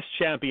 The West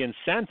champion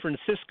San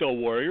Francisco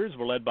Warriors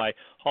were led by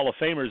Hall of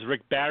Famers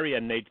Rick Barry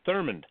and Nate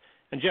Thurmond,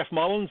 and Jeff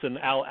Mullins and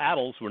Al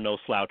Attles were no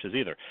slouches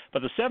either.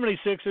 But the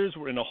 76ers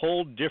were in a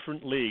whole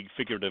different league,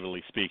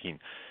 figuratively speaking.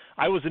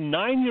 I was a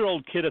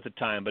 9-year-old kid at the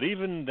time, but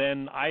even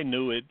then I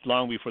knew it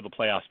long before the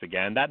playoffs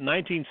began. That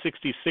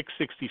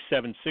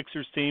 1966-67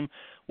 Sixers team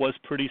was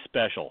pretty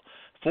special.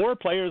 4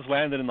 players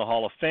landed in the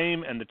Hall of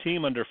Fame, and the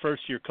team under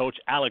first-year coach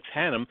Alex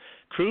Hannum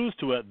cruised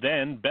to a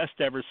then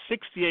best-ever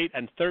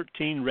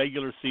 68-13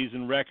 regular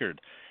season record.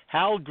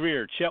 Hal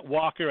Greer, Chet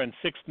Walker, and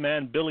sixth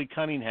man Billy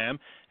Cunningham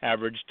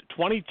averaged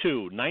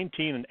 22,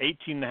 19, and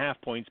 18.5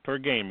 points per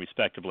game,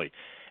 respectively.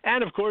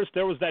 And, of course,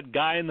 there was that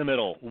guy in the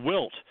middle,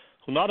 Wilt,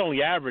 who not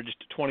only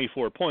averaged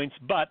 24 points,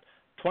 but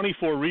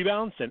 24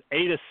 rebounds and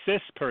 8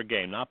 assists per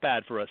game. Not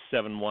bad for a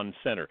 7'1"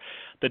 center.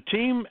 The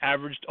team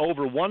averaged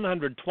over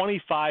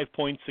 125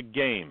 points a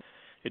game.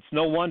 It's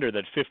no wonder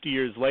that 50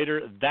 years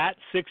later, that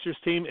Sixers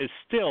team is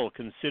still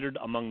considered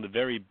among the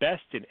very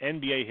best in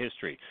NBA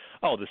history.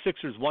 Oh, the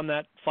Sixers won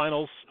that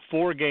finals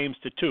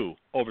 4-2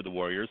 over the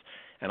Warriors,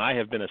 and I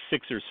have been a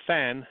Sixers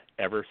fan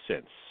ever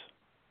since.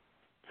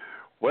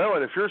 Well,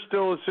 and if you're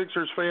still a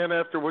Sixers fan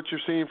after what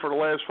you've seen for the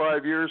last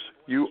 5 years,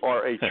 you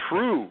are a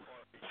true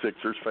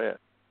Sixers fan.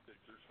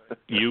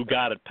 You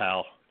got it,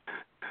 pal.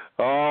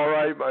 All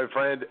right, my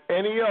friend.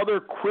 Any other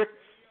quick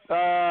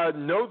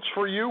notes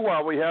for you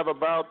while we have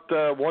about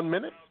 1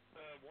 minute?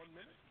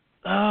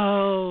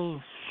 Oh,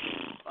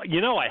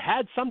 I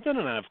had something,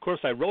 and of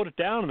course I wrote it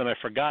down, and then I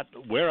forgot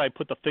where I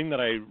put the thing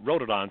that I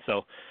wrote it on.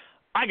 So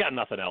I got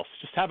nothing else.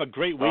 Just have a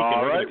great week,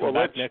 and we're going to come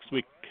back next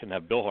week and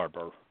have Bill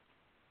Harper.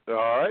 All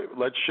right,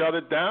 let's shut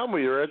it down.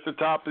 We are at the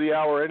top of the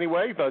hour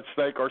anyway. Let's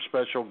thank our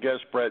special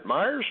guest, Brett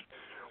Myers,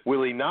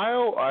 Willie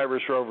Nile,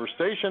 Irish Rover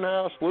Station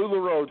House,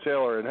 LuLaRoe,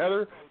 Taylor and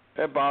Heather,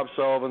 and Bob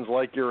Sullivan's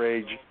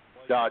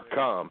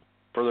LikeYourAge.com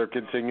for their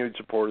continued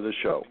support of the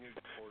show.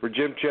 For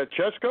Jim, Chet,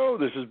 Chesko,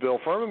 this is Bill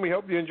Furman. We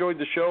hope you enjoyed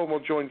the show, and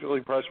we'll join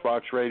Philly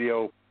Pressbox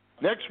Radio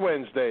next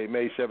Wednesday,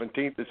 May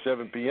 17th at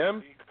 7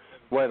 p.m.,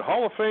 when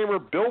Hall of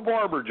Famer Bill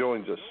Barber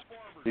joins us.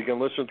 You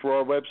can listen through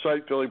our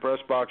website,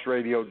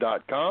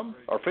 PhillyPressboxRadio.com,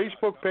 our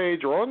Facebook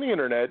page, or on the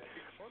Internet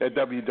at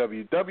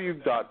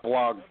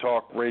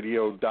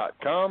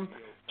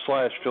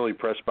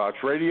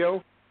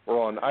www.blogtalkradio.com/PhillyPressboxRadio,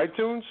 or on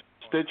iTunes,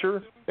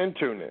 Stitcher, and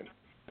TuneIn.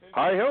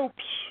 High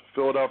hopes,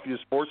 Philadelphia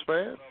sports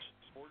fans.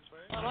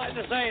 I'd like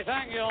to say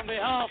thank you on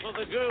behalf of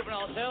the group and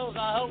ourselves.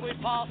 I hope we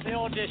pass the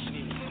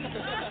audition.